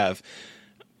happened to have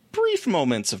brief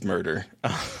moments of murder.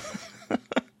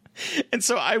 And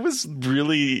so I was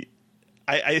really,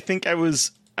 I think I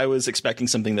was expecting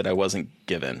something that I wasn't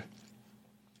given.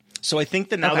 So I think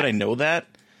that now that I know that,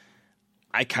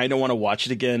 I kind of want to watch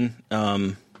it again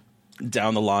down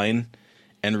the line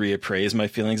and reappraise my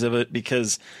feelings of it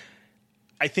because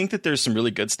I think that there's some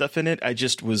really good stuff in it. I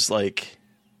just was like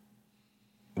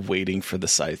waiting for the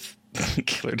scythe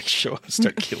killer to show up and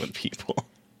start killing people.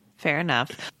 Fair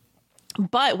enough.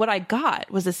 But what I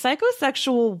got was a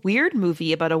psychosexual weird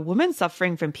movie about a woman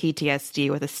suffering from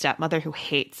PTSD with a stepmother who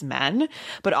hates men,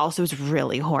 but also is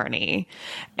really horny.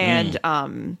 And,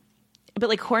 but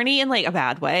like horny in like a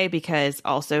bad way because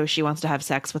also she wants to have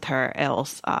sex with her ill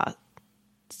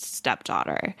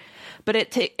stepdaughter. But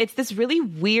it's this really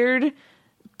weird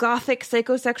gothic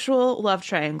psychosexual love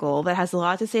triangle that has a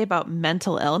lot to say about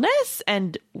mental illness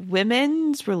and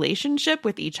women's relationship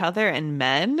with each other and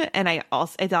men. And I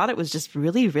thought it was just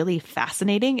really, really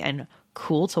fascinating and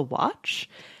cool to watch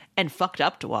and fucked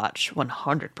up to watch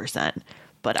 100%.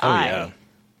 But I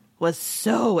was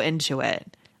so into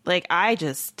it. Like, I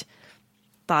just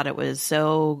thought it was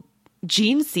so...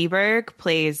 Jean Seberg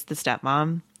plays the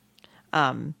stepmom.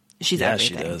 She's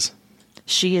everything. She does.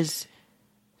 She is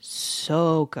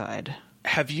so good.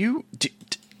 Have you... Do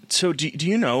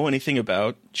you know anything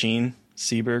about Jean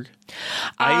Seberg?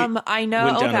 I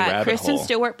know that Kristen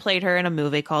Stewart played her in a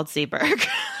movie called Seberg.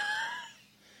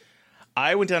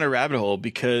 I went down a rabbit hole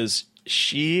because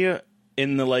she,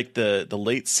 in the late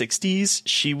 60s,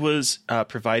 she was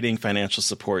providing financial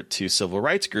support to civil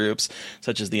rights groups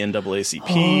such as the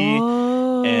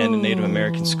NAACP and Native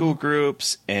American school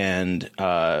groups, and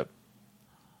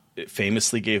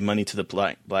famously gave money to the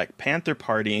Black Panther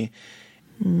Party,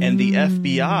 and the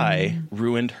FBI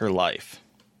ruined her life.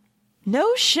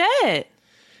 No shit.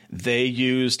 They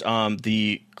used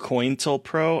the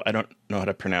COINTELPRO, I don't know how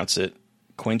to pronounce it,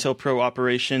 COINTELPRO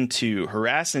operation to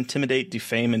harass, intimidate,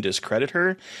 defame, and discredit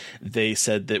her. They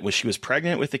said that when she was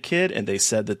pregnant with a kid, and they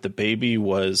said that the baby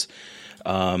was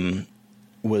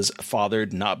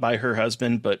fathered not by her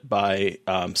husband, but by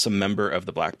some member of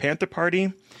the Black Panther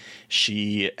Party.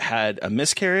 She had a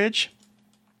miscarriage,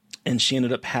 and she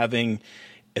ended up having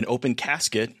an open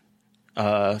casket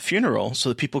funeral so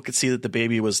that people could see that the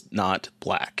baby was not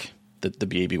black, that the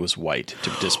baby was white, to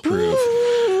disprove.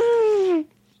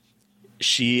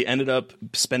 She ended up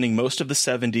spending most of the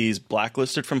 70s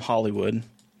blacklisted from Hollywood.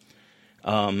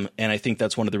 And I think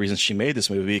that's one of the reasons she made this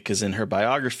movie, because in her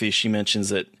biography, she mentions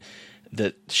that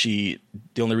the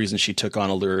only reason she took on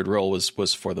a lurid role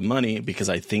was for the money, because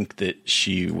I think that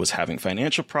she was having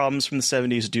financial problems from the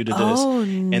 70s due to this.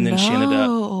 And then she ended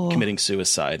up committing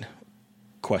suicide, ?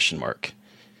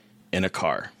 In a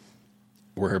car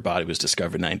where her body was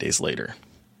discovered 9 days later.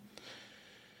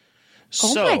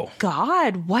 Oh my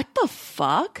God, what the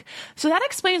fuck? So that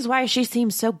explains why she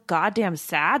seems so goddamn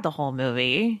sad the whole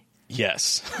movie.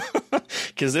 Yes.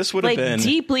 Because this would have been...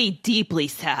 deeply, deeply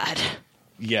sad.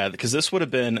 Yeah, because this would have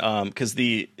been because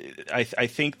I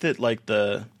think that like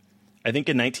I think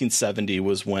in 1970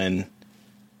 was when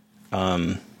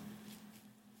no,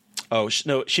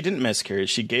 she didn't miscarry.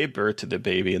 She gave birth to the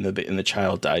baby, and the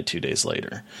child died 2 days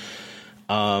later.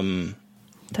 But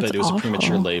it was awful. A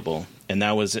premature labor, and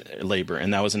that was in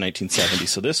 1970.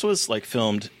 So this was like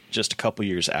filmed just a couple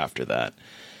years after that.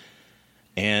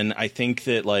 And I think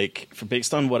that like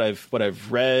based on what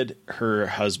I've read, her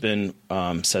husband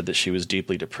said that she was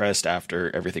deeply depressed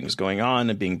after everything was going on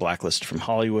and being blacklisted from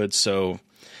Hollywood. So,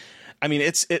 I mean,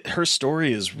 her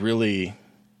story is really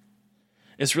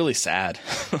sad.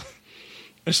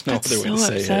 There's no other way to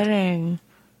say it.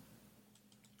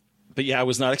 But yeah, I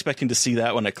was not expecting to see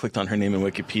that when I clicked on her name in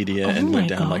Wikipedia and went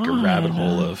down like a rabbit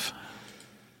hole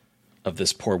of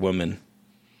this poor woman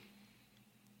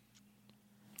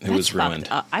who was ruined.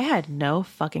 I had no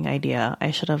fucking idea.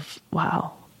 I should have.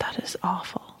 Wow, that is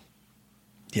awful.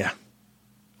 Yeah.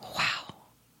 Wow.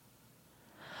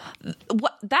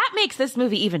 That makes this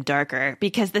movie even darker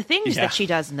because the things that she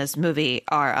does in this movie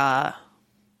are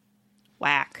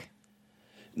whack.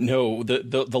 No,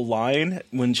 the line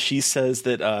when she says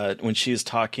that when she is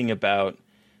talking about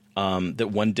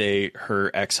that one day her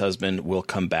ex-husband will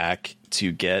come back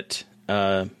to get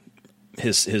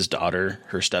his daughter,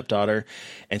 her stepdaughter,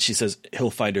 and she says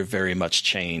he'll find her very much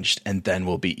changed and then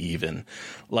we'll be even.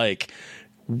 Like,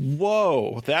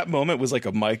 whoa, that moment was like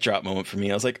a mic drop moment for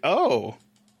me. I was like, oh,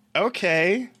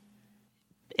 okay.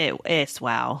 It's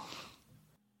wow.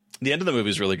 The end of the movie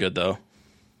is really good though.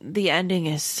 The ending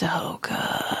is so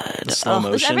good. The slow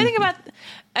motion.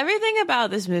 Everything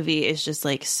about this movie is just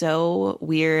like so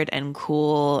weird and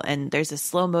cool. And there's a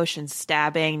slow motion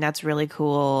stabbing that's really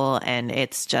cool. And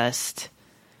it's just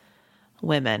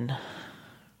women.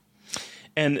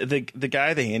 And the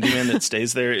guy, the handyman that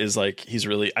stays there is like,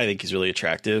 I think he's really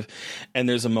attractive. And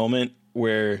there's a moment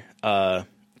where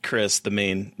Chris, the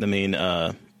main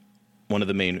one of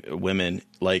the main women,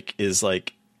 like is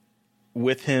like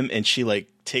with him, and she like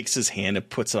takes his hand and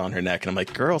puts it on her neck, and I'm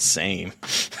like, girl, same.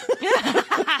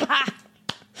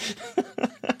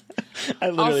 I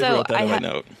literally wrote that on my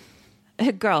note.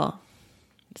 Girl,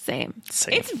 same.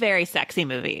 It's a very sexy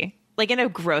movie, like in a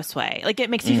gross way. Like it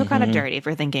makes you feel kind of dirty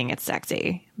for thinking it's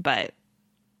sexy, but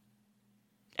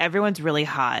everyone's really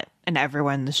hot and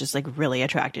everyone's just like really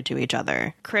attracted to each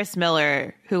other. Chris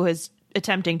Miller, who is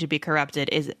attempting to be corrupted,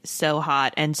 is so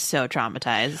hot and so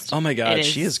traumatized. Oh my God,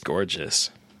 she is gorgeous.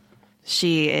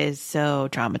 She is so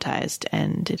traumatized,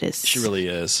 and it is. She really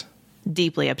is.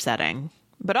 Deeply upsetting,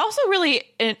 but also really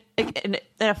in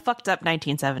a fucked up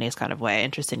 1970s kind of way.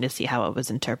 Interesting to see how it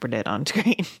was interpreted on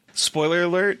screen. Spoiler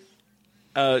alert,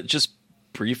 just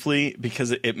briefly, because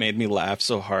it made me laugh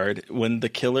so hard. When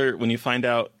you find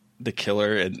out the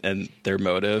killer and their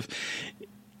motive,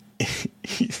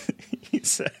 he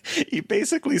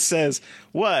basically says,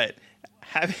 what?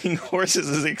 Having horses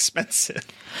is expensive.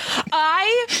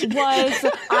 I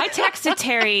texted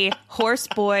Terry, horse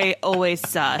boy always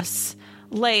sus.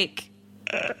 Like,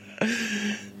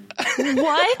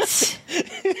 what?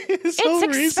 It's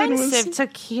expensive to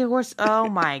keep horse. Oh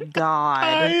my God.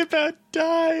 I about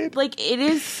died. Like, it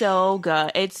is so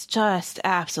good. It's just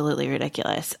absolutely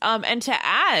ridiculous. And to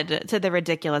add to the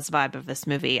ridiculous vibe of this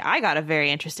movie, I got a very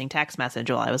interesting text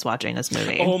message while I was watching this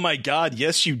movie. Oh my God.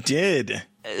 Yes, you did.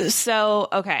 So,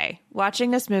 okay,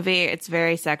 watching this movie, it's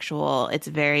very sexual. It's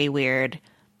very weird.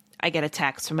 I get a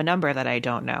text from a number that I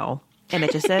don't know, and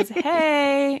it just says,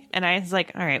 hey. And I was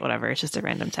like, all right, whatever. It's just a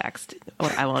random text.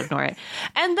 I will ignore it.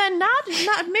 And then not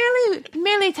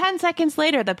merely 10 seconds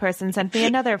later, the person sent me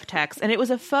another text, and it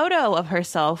was a photo of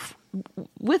herself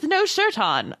with no shirt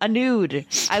on, a nude.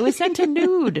 I was sent a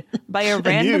nude by a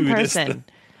random person.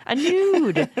 A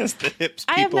nude. As the hips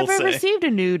I have never received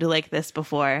a nude like this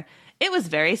before. It was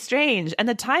very strange, and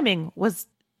the timing was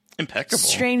impeccable,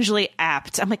 strangely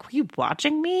apt. I'm like, were you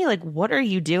watching me? Like, what are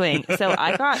you doing? So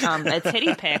I got a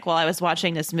titty pic while I was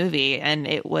watching this movie, and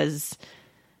it was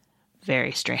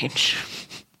very strange.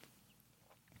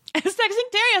 I was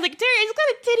texting Terry. I was like, Terry, I just got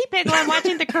a titty pic while I'm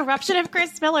watching The Corruption of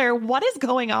Chris Miller. What is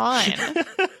going on?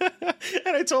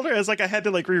 And I told her, I was like, I had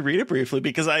to like reread it briefly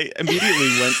because I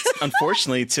immediately went,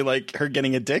 unfortunately, to like her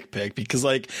getting a dick pic because,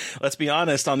 like, let's be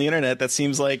honest, on the internet, that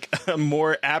seems like a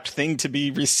more apt thing to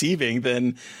be receiving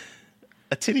than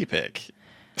a titty pic.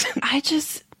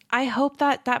 I hope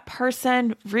that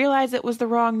person realized it was the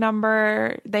wrong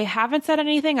number. They haven't said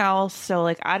anything else, so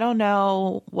like I don't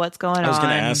know what's going on. I was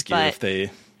going to ask you if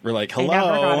they were like, hello. I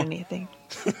never got anything.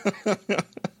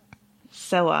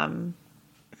 So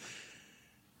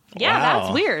yeah, wow.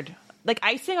 That's weird. Like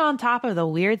icing on top of the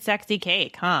weird, sexy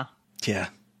cake, huh? Yeah.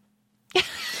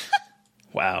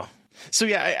 Wow. So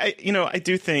yeah, I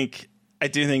do think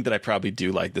that I probably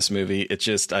do like this movie. It's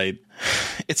just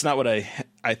it's not what I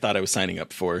thought I was signing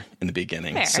up for in the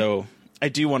beginning. Fair. So I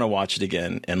do want to watch it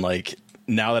again, and like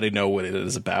now that I know what it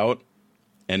is about,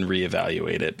 and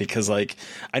reevaluate it, because like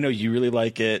I know you really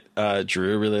like it,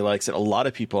 Drew really likes it. A lot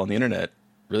of people on the internet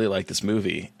really like this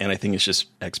movie, and I think it's just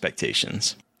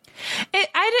expectations.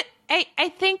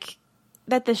 I think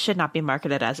that this should not be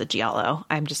marketed as a giallo.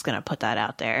 I'm just going to put that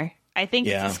out there. I think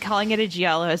just calling it a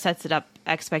giallo sets it up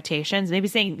expectations. Maybe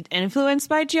saying influenced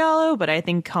by giallo, but I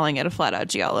think calling it a flat out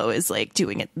giallo is like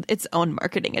doing its own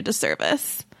marketing a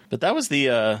disservice. But that was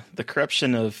the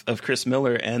corruption of Chris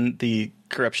Miller and the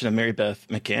corruption of Mary Beth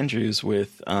McAndrews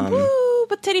with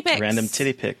but titty pics. Random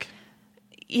titty pic.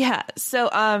 Yeah. So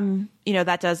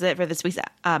that does it for this week's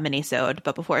mini-sode.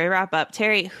 But before we wrap up,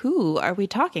 Terry, who are we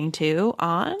talking to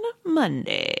on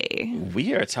Monday?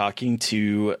 We are talking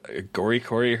to Gory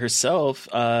Corey herself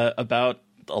about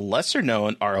a lesser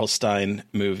known R.L. Stine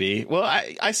movie. Well,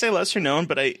 I say lesser known,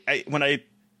 but when I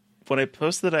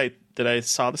posted that I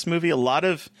saw this movie, a lot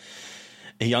of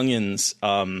youngins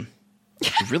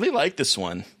really like this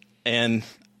one, and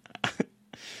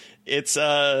it's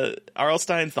R.L.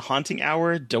 Stine's The Haunting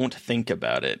Hour. Don't think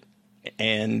about it.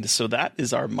 And so that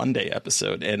is our Monday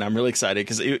episode, and I'm really excited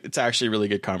because it's actually a really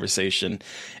good conversation,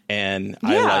 and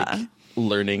I like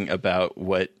learning about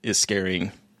what is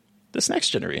scaring this next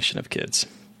generation of kids.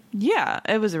 Yeah,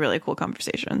 it was a really cool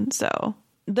conversation. So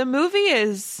the movie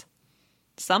is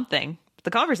something.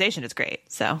 The conversation is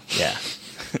great. So yeah.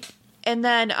 And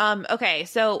then okay,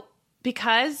 so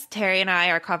because Terry and I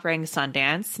are covering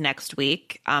Sundance next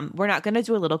week, we're not going to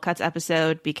do a Little Cuts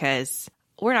episode because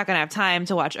we're not going to have time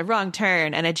to watch A Wrong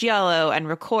Turn and a giallo and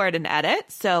record and edit.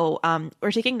 So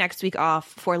we're taking next week off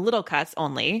for Little Cuts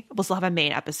only. We'll still have a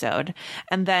main episode,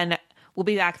 and then we'll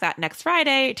be back that next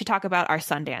Friday to talk about our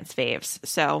Sundance faves.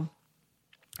 So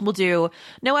we'll do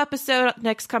no episode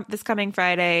this coming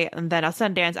Friday, and then a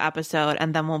Sundance episode,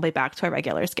 and then we'll be back to our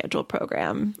regular scheduled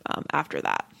program after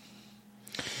that.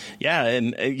 Yeah,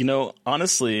 and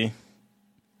honestly,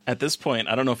 at this point,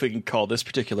 I don't know if we can call this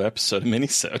particular episode a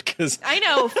mini-sode, because I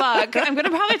know, fuck. I'm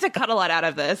gonna probably have to cut a lot out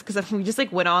of this because if we just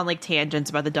like went on like tangents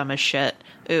about the dumbest shit.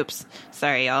 Oops,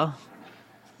 sorry, y'all.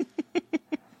 I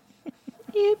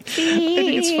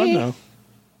think it's fun though.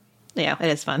 Yeah, it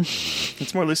is fun.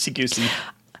 It's more loosey goosey.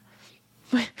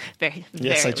 Very.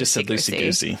 Yes, I just said loosey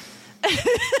goosey.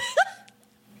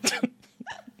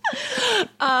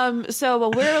 So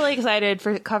we're really excited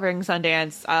for covering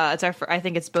Sundance. It's I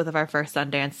think it's both of our first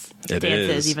Sundance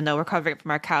dances, even though we're covering it from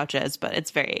our couches. But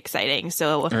it's very exciting.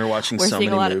 So we're watching so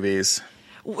many movies.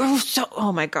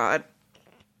 Oh my god!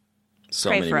 So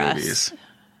many movies.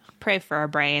 Pray for our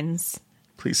brains.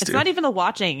 Please do. It's not even the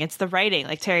watching; it's the writing.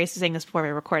 Like Terry's saying this before we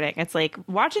were recording. It's like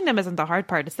watching them isn't the hard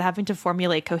part. It's the having to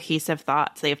formulate cohesive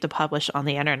thoughts that you have to publish on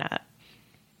the internet.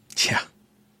 Yeah.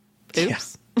 Oops. Yeah.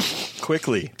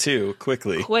 Quickly.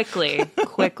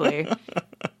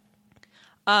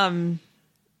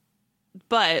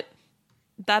 But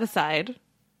that aside,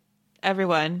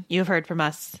 everyone, you've heard from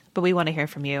us, but we want to hear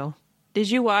from you.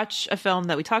 Did you watch a film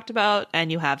that we talked about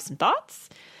and you have some thoughts?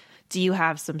 Do you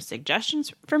have some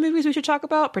suggestions for movies we should talk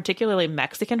about, particularly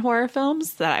Mexican horror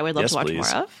films that I would love to watch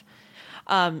more of?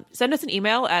 Send us an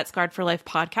email at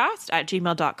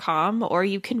scarredforlifepodcast@gmail.com, or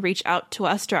you can reach out to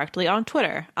us directly on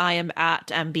Twitter. I am at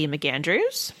MB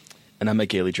McAndrews. And I'm at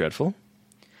Gaily Dreadful.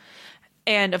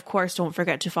 And of course, don't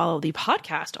forget to follow the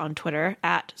podcast on Twitter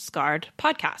at Scarred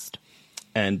Podcast.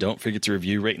 And don't forget to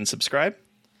review, rate, and subscribe.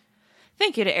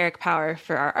 Thank you to Eric Power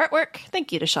for our artwork.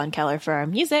 Thank you to Sean Keller for our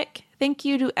music. Thank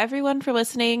you to everyone for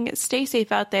listening. Stay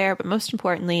safe out there, but most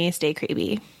importantly, stay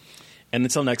creepy. And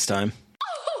until next time.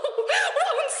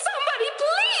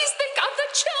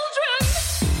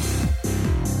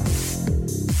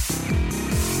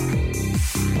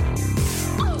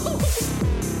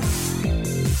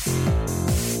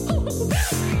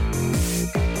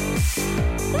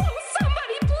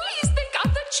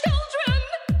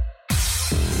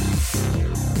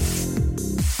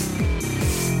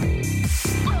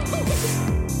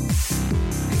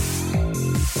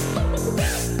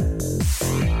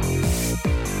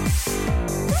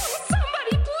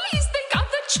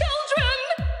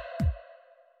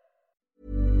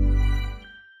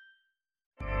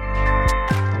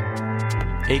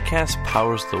 Acast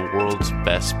powers the world's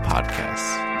best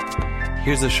podcasts.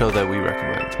 Here's a show that we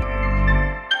recommend.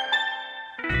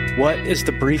 What is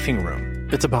The Briefing Room?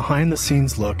 It's a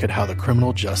behind-the-scenes look at how the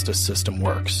criminal justice system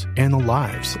works and the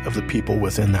lives of the people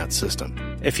within that system.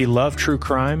 If you love true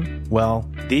crime, well,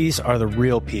 these are the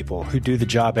real people who do the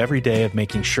job every day of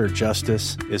making sure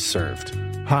justice is served.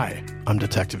 Hi, I'm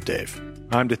Detective Dave.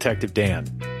 I'm Detective Dan.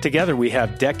 Together, we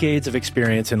have decades of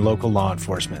experience in local law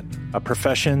enforcement, a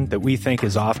profession that we think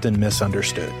is often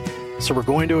misunderstood. So we're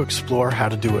going to explore how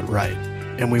to do it right,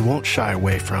 and we won't shy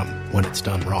away from when it's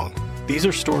done wrong. These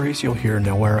are stories you'll hear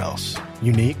nowhere else.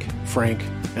 Unique, frank,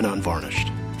 and unvarnished.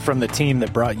 From the team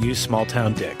that brought you Small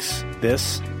Town Dicks,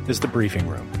 this is The Briefing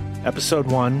Room. Episode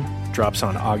 1 drops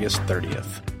on August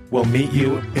 30th. We'll meet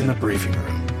you in the briefing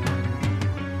room.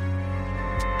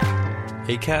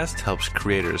 Acast helps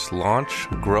creators launch,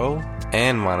 grow,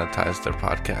 and monetize their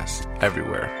podcasts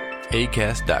everywhere.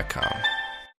 Acast.com.